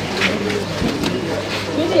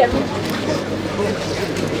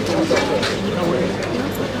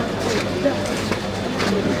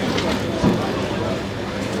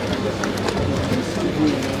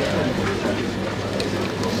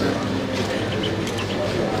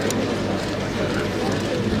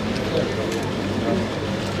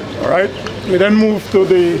 All right, we then move to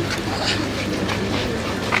the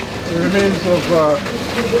remains of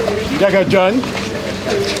Njaga Jan.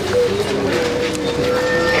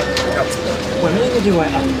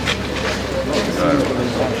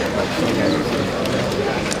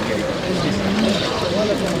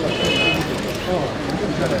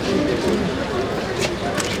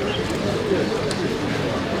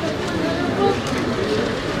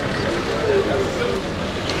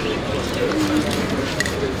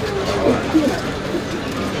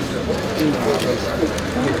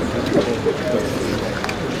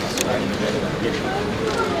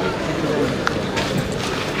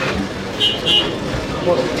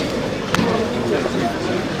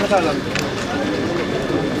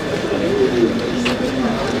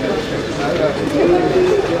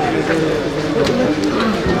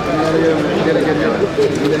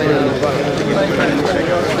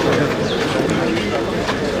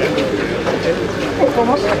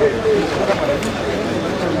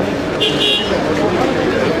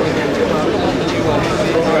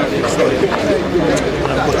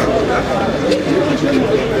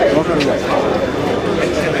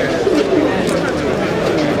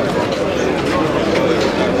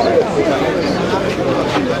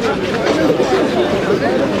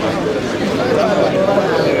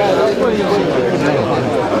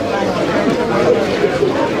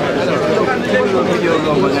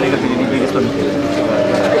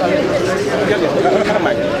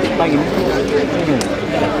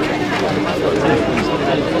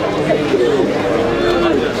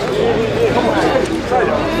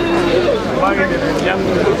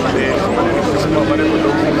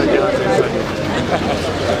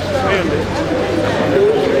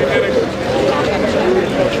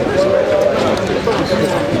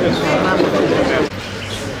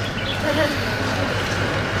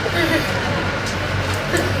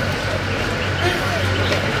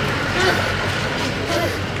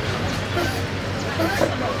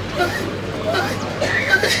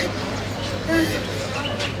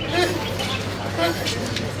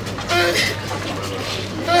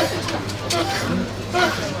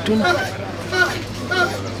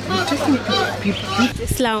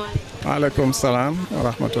 Alaikum salam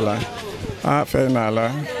wa rahmatullah. Fay naa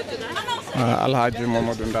la Alhaji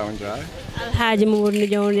Mamadou Ndaw Ndiaye. Alhaji Mamadou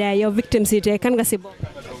Ndaw Ndiaye, yow victime si tey kan nga si bokk?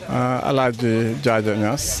 Alhaji Jaaja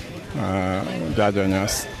Ñas, Jaaja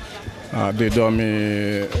Ñas di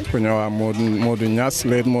doomi ku ñëw Modou Ñas,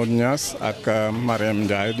 leet Modou Ñas ak Mariam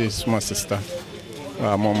Ndiaye di suma sista.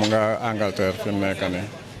 Waaw moom nga Angleterre fi mu nekk nii.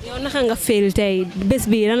 Yow naka nga feel tey bés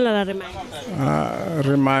bi lan la remind?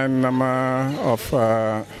 Remind na ma of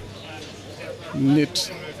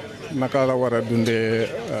nit naka la war a dundee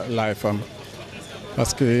life am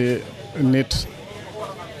parce que nit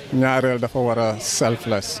ñaareel dafa war a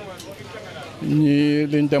selfless ñii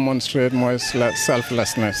liñ demonstrate mooy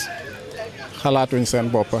selflessness xalaatuñ seen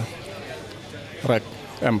boppa rek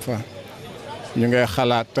am fa ñu ngay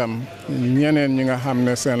xalaat tam ñeneen ñi nga xam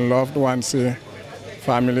ne seen loved ones yi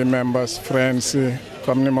family members friends yi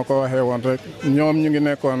comme ni ma ko waxee woon rek ñoom ñu ngi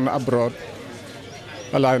nekkoon abroad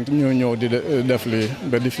wala ñoo ñëw di def lii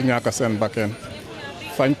ba di fi ñàkk seen bakken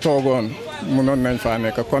fañ toogoon mënoon nañ faa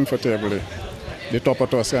nekk comfortable di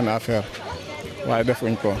toppatoo seen affaire waaye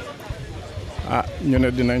defuñ ko ñu ne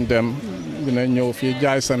dinañ ñëw fii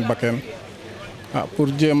jaay seen bakken pour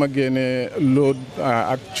jéem a génne load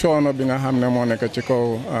ak coono bi nga xam ne moo nekk ci kaw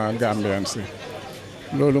Gambien si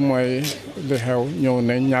loolu mooy li xew ñëw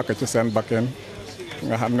nañ ñàkk ci seen bakken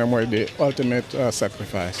nga xam ne mooy di ultimate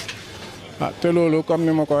sacrifice te loolu comme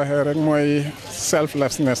ni ma ko waxee rek mooy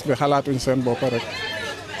selflessness bi xalaatuñ seen bopp rek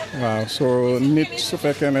waaw soo nit su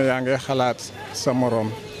fekkee ne yaa ngi xalaat sa morom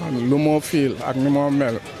lu moo fiil ak ni moo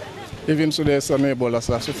mel even su dee sa néebo la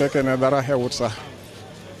sax su fekkee ne dara xewut sax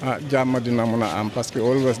jàmm dina mun a am parce que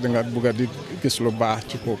always di nga bugg a di gis lu baax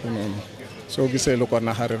ci kooku noonu soo gisee lu ko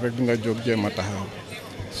naxari rek di nga jóg jéem a taxaw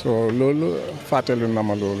soo loolu fàttali na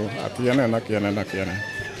ma loolu ak yeneen ak yeneen ak yeneen.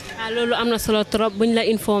 loolu am na solo trop buñ la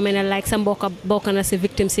informé ne like sa mbokk bokk na si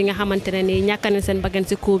victimes yi nga xamante ne nii ñàkk nañ seen bakkan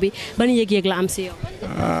si coup bi ban yëg-yëg la am si yow.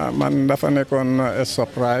 man dafa nekkoon a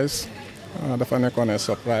surprise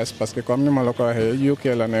parce que comme ni ma la ko waxee UK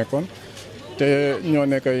la nekkoon te ñoo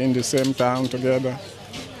nekk in the same town together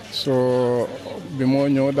so bi moo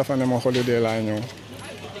ñëw dafa ne ma holiday laa ñëw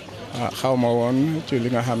xaw ma woon ci li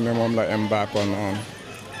nga xam ne moom la embark on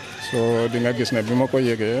so di nga gis ne bi ma ko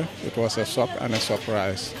yëgee it was a shock and a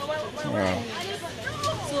surprise waaw.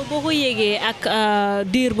 so boo ko yëgee ak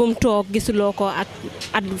diir bu mu toog gisuloo ko ak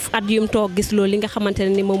at yu mu toog gisuloo li nga xamante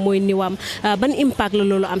ne ni moom mooy niwam ban impact la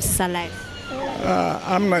loolu am si sa life.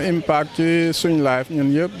 am na impact ci suñ life ñun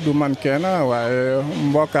yëpp du man kenn waaye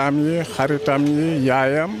mbokkaam yi xaritam yi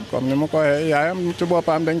yaayam comme ni ma ko waxee yaayam ci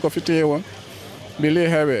boppam dañ ko fi téye woon bi lii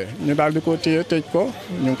xewee ñu daal di ko téye tëj ko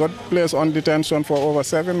ñu ngi ko place on detention for over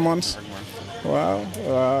 7 months waaw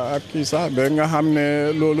ak kii sax ba nga xam ne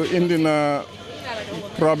loolu indi na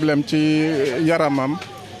problème ci yaramam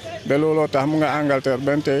ba looloo tax mu nga Angleterre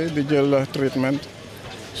benn tey di jël treatment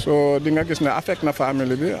so di nga gis ne affect na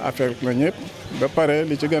famille bi affect na ñëpp ba pare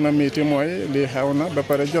li ci gën a miiti mooy lii xew na ba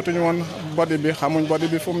pare jotuñu woon body bi xamuñ body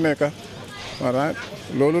bi fu mu nekk voilà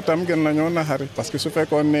loolu tam gën nañoo naxari parce que su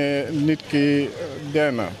fekkoon ne nit ki dee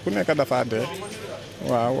na ku nekk dafa dee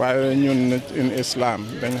waaw waaye ñun in islam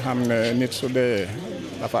dañ xam ne nit su dee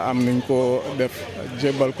dafa am nuñ ko def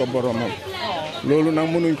jébbal ko boromam loolu nag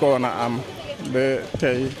mënuñ ko woon a am ba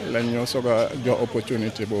tey lañ ñoo soog a jox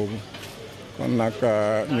opportunité boobu kon nag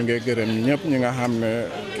ñu ngi gërëm ñëpp ñi nga xam ne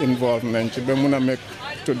involve nañ ci ba mun a make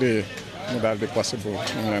today mu daal di possible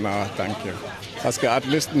ñu ngi leen a wax thank you parce que at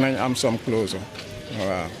least nañ am some closure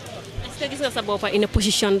waaw. est-ce que gis nga sa bopp in a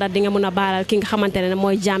position da di nga mun a baalal ki nga xamante ne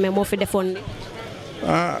mooy Jammeh moo fi defoon ni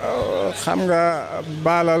xam nga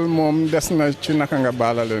baalal moom des na ci naka nga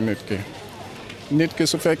baalale nit ki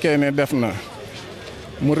su fekkee ne def na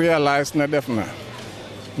mu réalise ne def na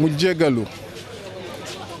mu jéggalu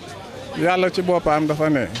yàlla ci boppam dafa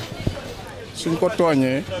ne suñ ko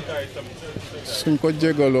tooñee suñ ko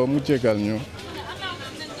jéggaloo mu jéggal ñu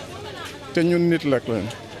te ñun nit la lañ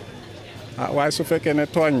waaye su fekkee ne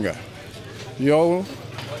tooñ nga yow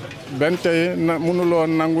benn tey na mënuloo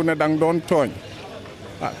nangu ne dang doon tooñ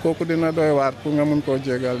kooku dina doy waar pour nga mun koo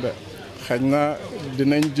jéggal de xëy na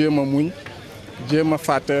dinañ jéem a muñ jéem a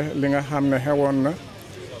fàtte li nga xam ne xewoon na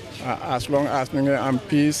as long as ñu ngi am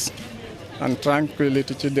peace and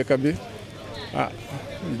tranquility ci dëkk bi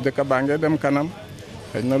dëkk baa ngi dem kanam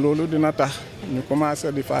xëy na loolu dina tax ñu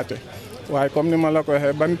commencé di fàtte waaye comme ni ma la ko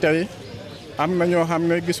waxee ban tey am na ñoo xam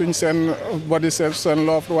ne gisuñ seen body seen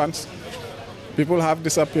loved ones people have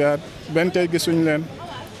disappeared benn tey gisuñ leen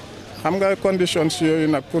xam nga conditions yooyu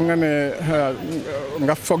nag pour nga ne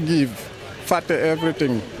nga forgive fàtte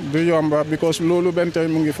everything du yomba because loolu benn tey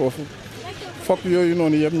mu ngi foofu foog yooyu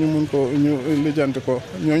noonu yëpp ñu mun ko ñu lijjanti ko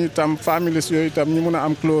ñooñu tam families yooyu tam ñu mun a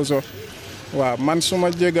am closure waaw man su ma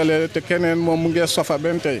jégalee te keneen moom mu ngi sofa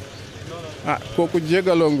benn tey kooku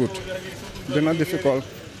jégaloo ngut dina difficult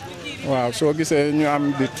waaw soo gisee ñu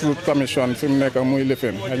am di Truth Commission fi mu nekk muy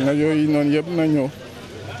lifin xëy na yooyu noonu yëpp na ñëw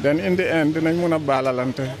then in the end dinañ mun a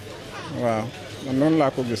baalalante waaw man noonu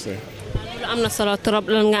laa ko gisee. loolu am na solo trop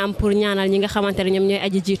lan nga am pour ñaanal ñi nga xamante ne ñoom ñooy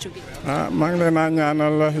aji jiitu bi. maa ngi leen a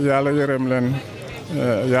ñaanal yàlla yërëm leen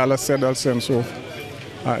yàlla seddal seen suuf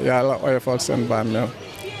yàlla oyofal seen bàmmeel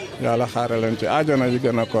yàlla xaare leen ci àjjana yi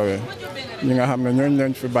gën a kowe ñi nga xam ne ñooñu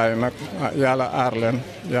lañ fi bàyyi nag yàlla aar leen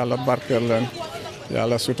yàlla barkeel leen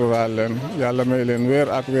yàlla suturaal leen yàlla may leen wér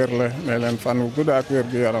ak wér la may leen fan wu gudd ak wér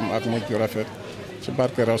gu yaram ak mujj gu rafet ci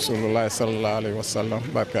barke rasulullah sallallahu alayhi wa sallam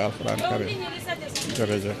barke alquran karim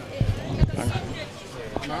jërëjëf.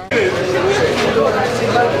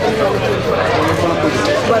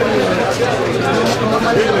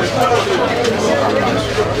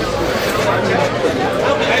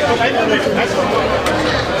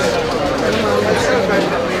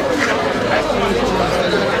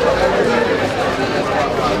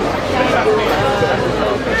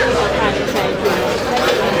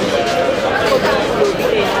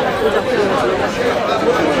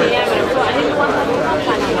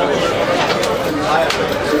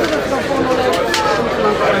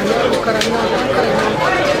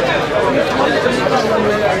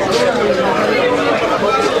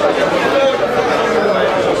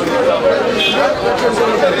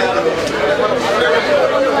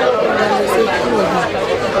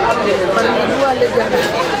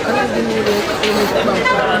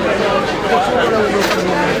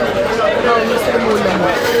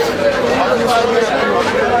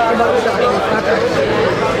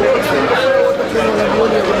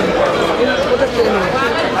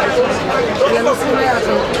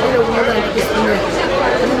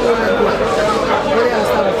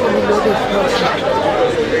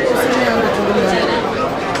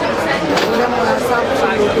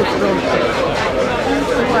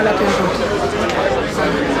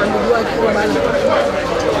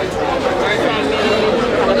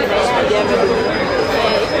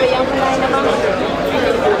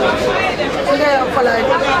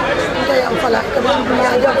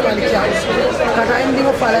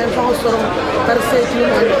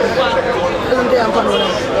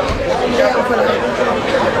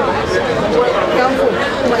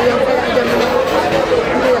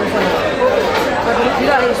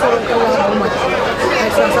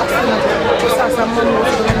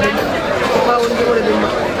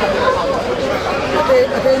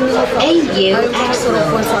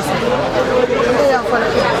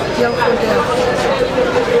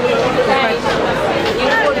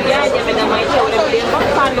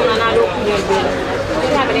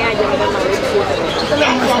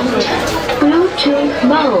 Bluetooth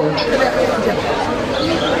mode.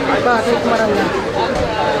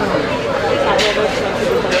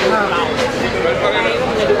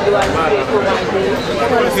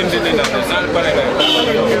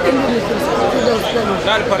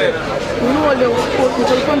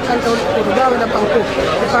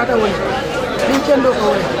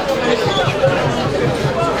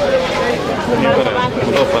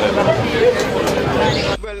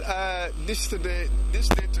 Well, this day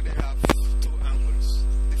today have two angles.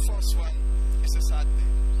 The first one is a sad day.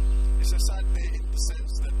 It's a sad day in the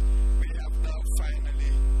sense that we have now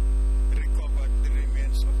finally recovered the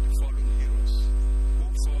remains of the fallen heroes, who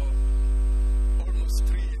for almost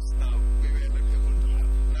 3 years now we were not able to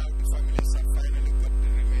have. Now the families have finally got the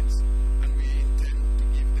remains, and we intend to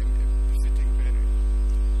give them a befitting burial.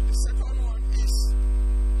 The second one is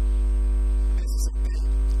this is a day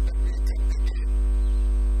that we can again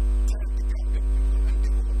tell the Gambian people and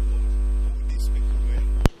the whole world who these people were.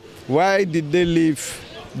 Why did they leave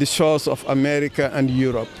the shores of America and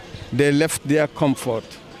Europe? They left their comfort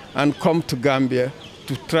and come to Gambia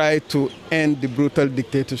to try to end the brutal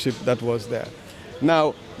dictatorship that was there.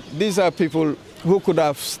 Now, these are people who could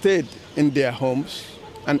have stayed in their homes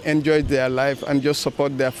and enjoyed their life and just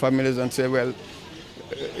support their families and say, well,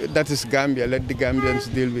 that is Gambia, let the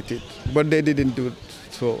Gambians deal with it. But they didn't do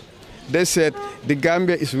so. They said, the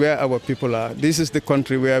Gambia is where our people are. This is the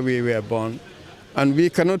country where we were born. And we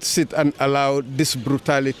cannot sit and allow this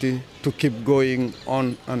brutality to keep going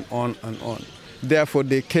on and on and on. Therefore,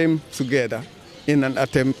 they came together in an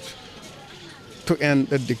attempt to end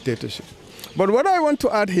the dictatorship. But what I want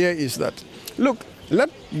to add here is that, look, let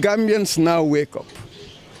Gambians now wake up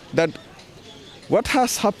that what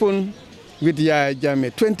has happened with Yahya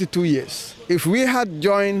Jammeh, 22 years, if we had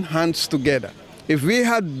joined hands together, if we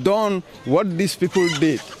had done what these people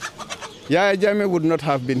did, Yahya Jammeh would not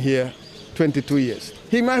have been here 22 years.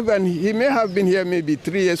 He may have been here maybe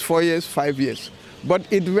 3 years, 4 years, 5 years. But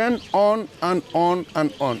it went on and on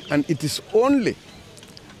and on. And it is only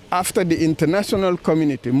after the international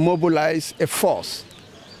community mobilized a force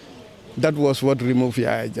that was what removed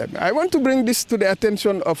Yahya Jammeh. I want to bring this to the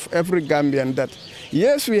attention of every Gambian that,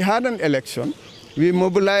 yes, we had an election. We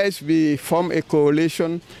mobilized, we formed a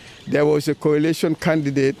coalition. There was a coalition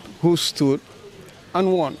candidate who stood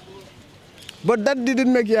and won. But that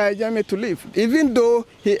didn't make Yahya Jammeh to leave, even though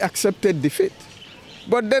he accepted defeat.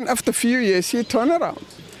 But then after a few years, he turned around.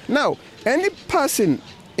 Now, Any person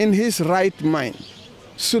in his right mind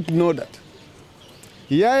should know that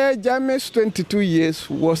Yahya Jammeh's 22 years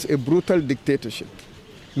was a brutal dictatorship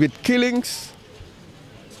with killings,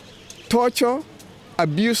 torture,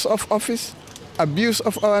 abuse of office, abuse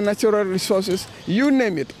of our natural resources, you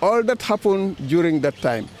name it, all that happened during that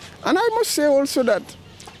time. And I must say also that,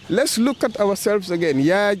 let's look at ourselves again.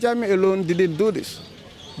 Yahya Jammeh alone didn't do this.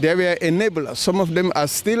 There were enablers. Some of them are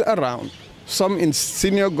still around, some in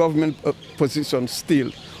senior government positions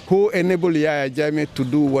still, who enabled Yahya Jammeh to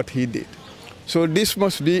do what he did. So this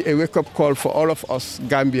must be a wake-up call for all of us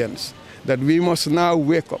Gambians, that we must now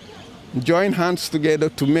wake up, join hands together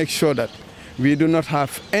to make sure that we do not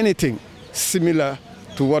have anything similar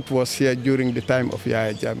to what was here during the time of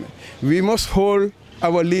Yahya Jammeh. We must hold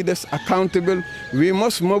our leaders accountable. We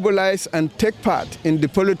must mobilize and take part in the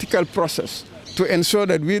political process to ensure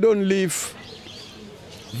that we don't leave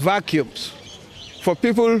vacuums for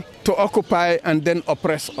people to occupy and then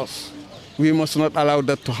oppress us. We must not allow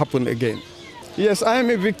that to happen again. Yes, I am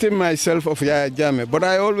a victim myself of Yahya Jammeh, but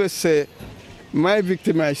I always say my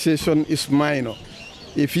victimization is minor.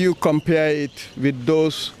 If you compare it with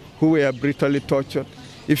those who were brutally tortured,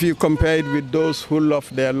 if you compare it with those who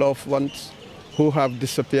lost their loved ones, who have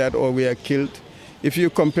disappeared or were killed, if you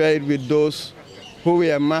compare it with those who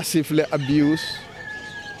were massively abused,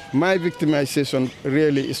 my victimization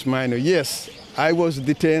really is minor. Yes, I was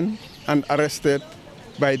detained and arrested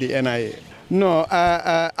by the NIA. No,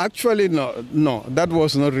 actually no, that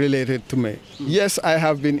was not related to me. Yes, I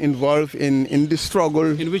have been involved in the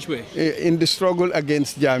struggle. In which way? In the struggle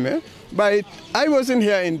against Jammeh. But I wasn't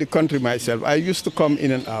here in the country myself. I used to come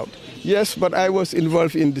in and out. Yes, but I was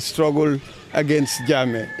involved in the struggle against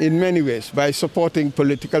Jammeh in many ways, by supporting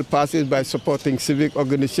political parties, by supporting civic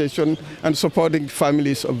organizations, and supporting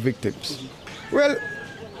families of victims. Well,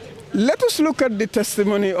 let us look at the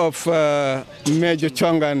testimony of Major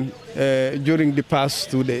Chongan during the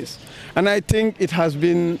past 2 days. And I think it has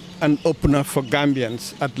been an opener for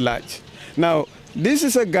Gambians at large. Now, this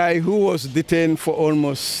is a guy who was detained for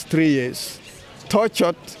almost 3 years,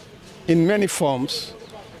 tortured in many forms,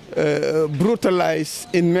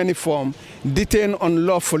 brutalized in many forms, detained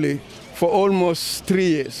unlawfully for almost 3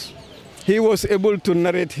 years. He was able to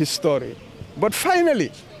narrate his story. But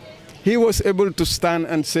finally, he was able to stand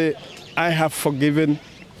and say, I have forgiven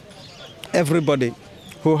everybody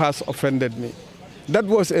who has offended me. That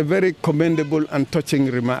was a very commendable and touching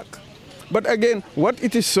remark. But again, what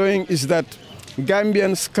it is showing is that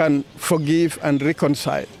Gambians can forgive and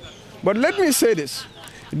reconcile. But let me say this,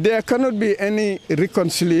 there cannot be any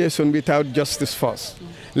reconciliation without justice first.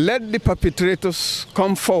 Let the perpetrators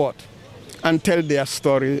come forward and tell their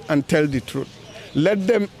story and tell the truth. Let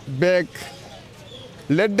them beg,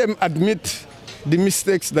 let them admit the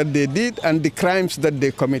mistakes that they did and the crimes that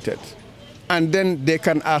they committed. And then they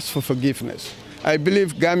can ask for forgiveness. I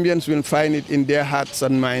believe Gambians will find it in their hearts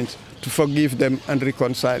and minds to forgive them and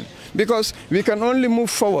reconcile. Because we can only move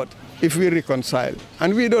forward if we reconcile.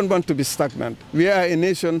 And we don't want to be stagnant. We are a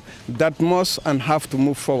nation that must and have to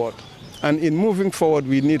move forward. And in moving forward,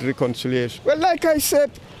 we need reconciliation. Well, like I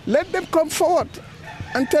said, let them come forward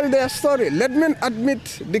and tell their story. Let them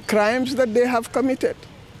admit the crimes that they have committed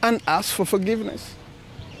and ask for forgiveness.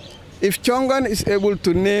 If Chongan is able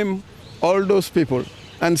to name all those people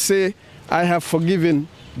and say, I have forgiven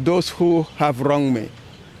those who have wronged me,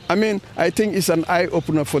 I mean, I think it's an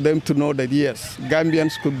eye-opener for them to know that, yes,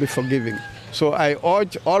 Gambians could be forgiving. So I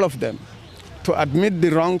urge all of them to admit the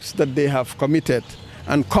wrongs that they have committed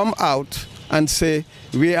and come out and say,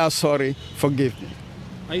 we are sorry, forgive me.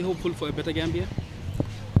 Are you hopeful for a better Gambia?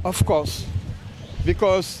 Of course,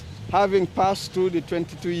 because having passed through the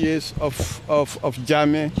 22 years of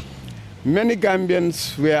Jammeh, many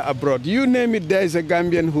Gambians were abroad. You name it, there is a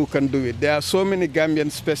Gambian who can do it. There are so many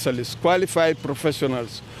Gambian specialists, qualified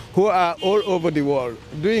professionals, who are all over the world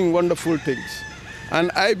doing wonderful things.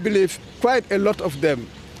 And I believe quite a lot of them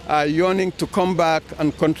are yearning to come back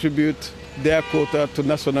and contribute their quota to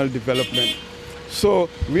national development. So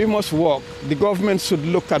we must work. The government should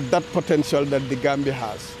look at that potential that the Gambia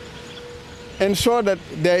has. Ensure that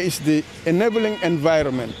there is the enabling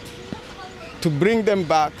environment to bring them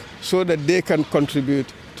back so that they can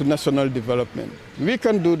contribute to national development. We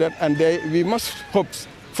can do that, and we must hope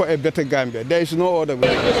for a better Gambia. There is no other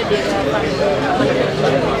way.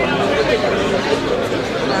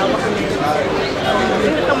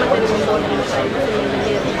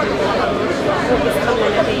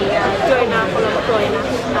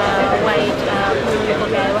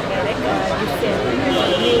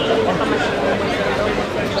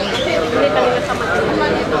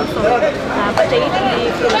 ba tey it li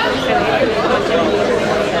fi xewee li xamante ne nii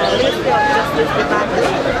mooy ministry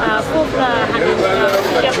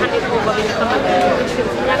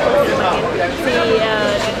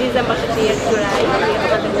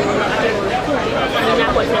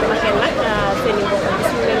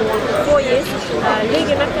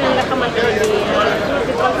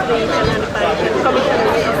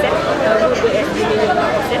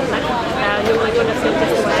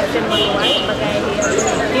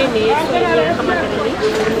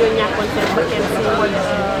ñàkkoon seen bakkan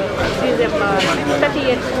si deuxième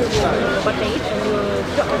 30th ba tey ñu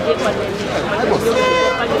jébbal leen li nga xamante ne ñoom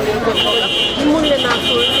ñoo ko andi leen ko ñu mun leen a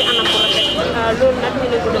suul ci anam bu rafet loolu nag ñu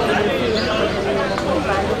leen ko def fii nga xamante ne moom mooy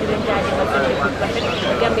baax di leen jaajëfal seen lépp bu rafet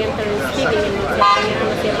Gambian Talents TV ngeen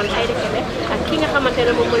ñu see man ay rekebe ak ki nga xamante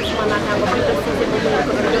ne moom mooy suma naataango bi ko Cissé moom mooy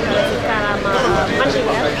ko doon jokkale si kaaraama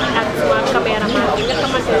Mandinga ak suma caméraman bi nga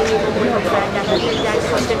xamante ne nii moom mooy ko jaajëfal leen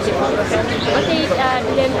jaajëfal seen lépp bu rafet ba tey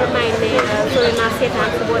di leen remind ne sori naa seetaan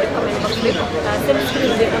si boori comment box bi seen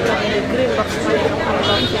screen bi am na benn green box ma leen comment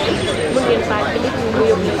box mun ngeen faa bi nit ñi mu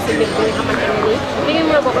yóbbu leen si lépp bi nga xamante ne nii li ngeen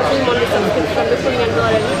mën a bokk suñu monde subscription bi pour ngeen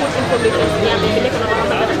dooleel ñu information si ñaar bi nekk na loo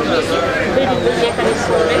xamante ne building bi nekk ni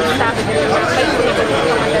pour rek saa bi dina naa fay bu nekk ni nga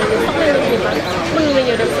xamante ne soxla nañ ñu ba mën nga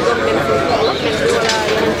ñëw dem si doom dem si government bi wala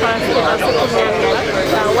yeneen place si pour ñaan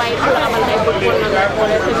yàlla waaye pour la amal ay bët war na la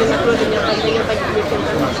boole te ñu nag loolu ñu bañ dañu bañ ñu seen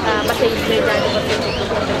ba tey dina jaajëfal seen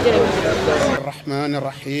jërëjëf الرحمن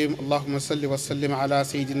الرحيم اللهم صل وسلم على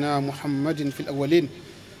سيدنا محمد في الأولين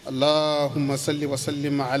اللهم صل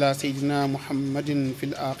وسلم على سيدنا محمد في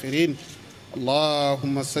الآخرين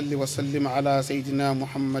اللهم صل وسلم على سيدنا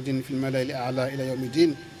محمد في الملأ الأعلى إلى يوم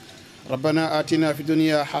الدين ربنا آتنا في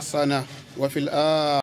الدنيا حسنة وفي الآخرة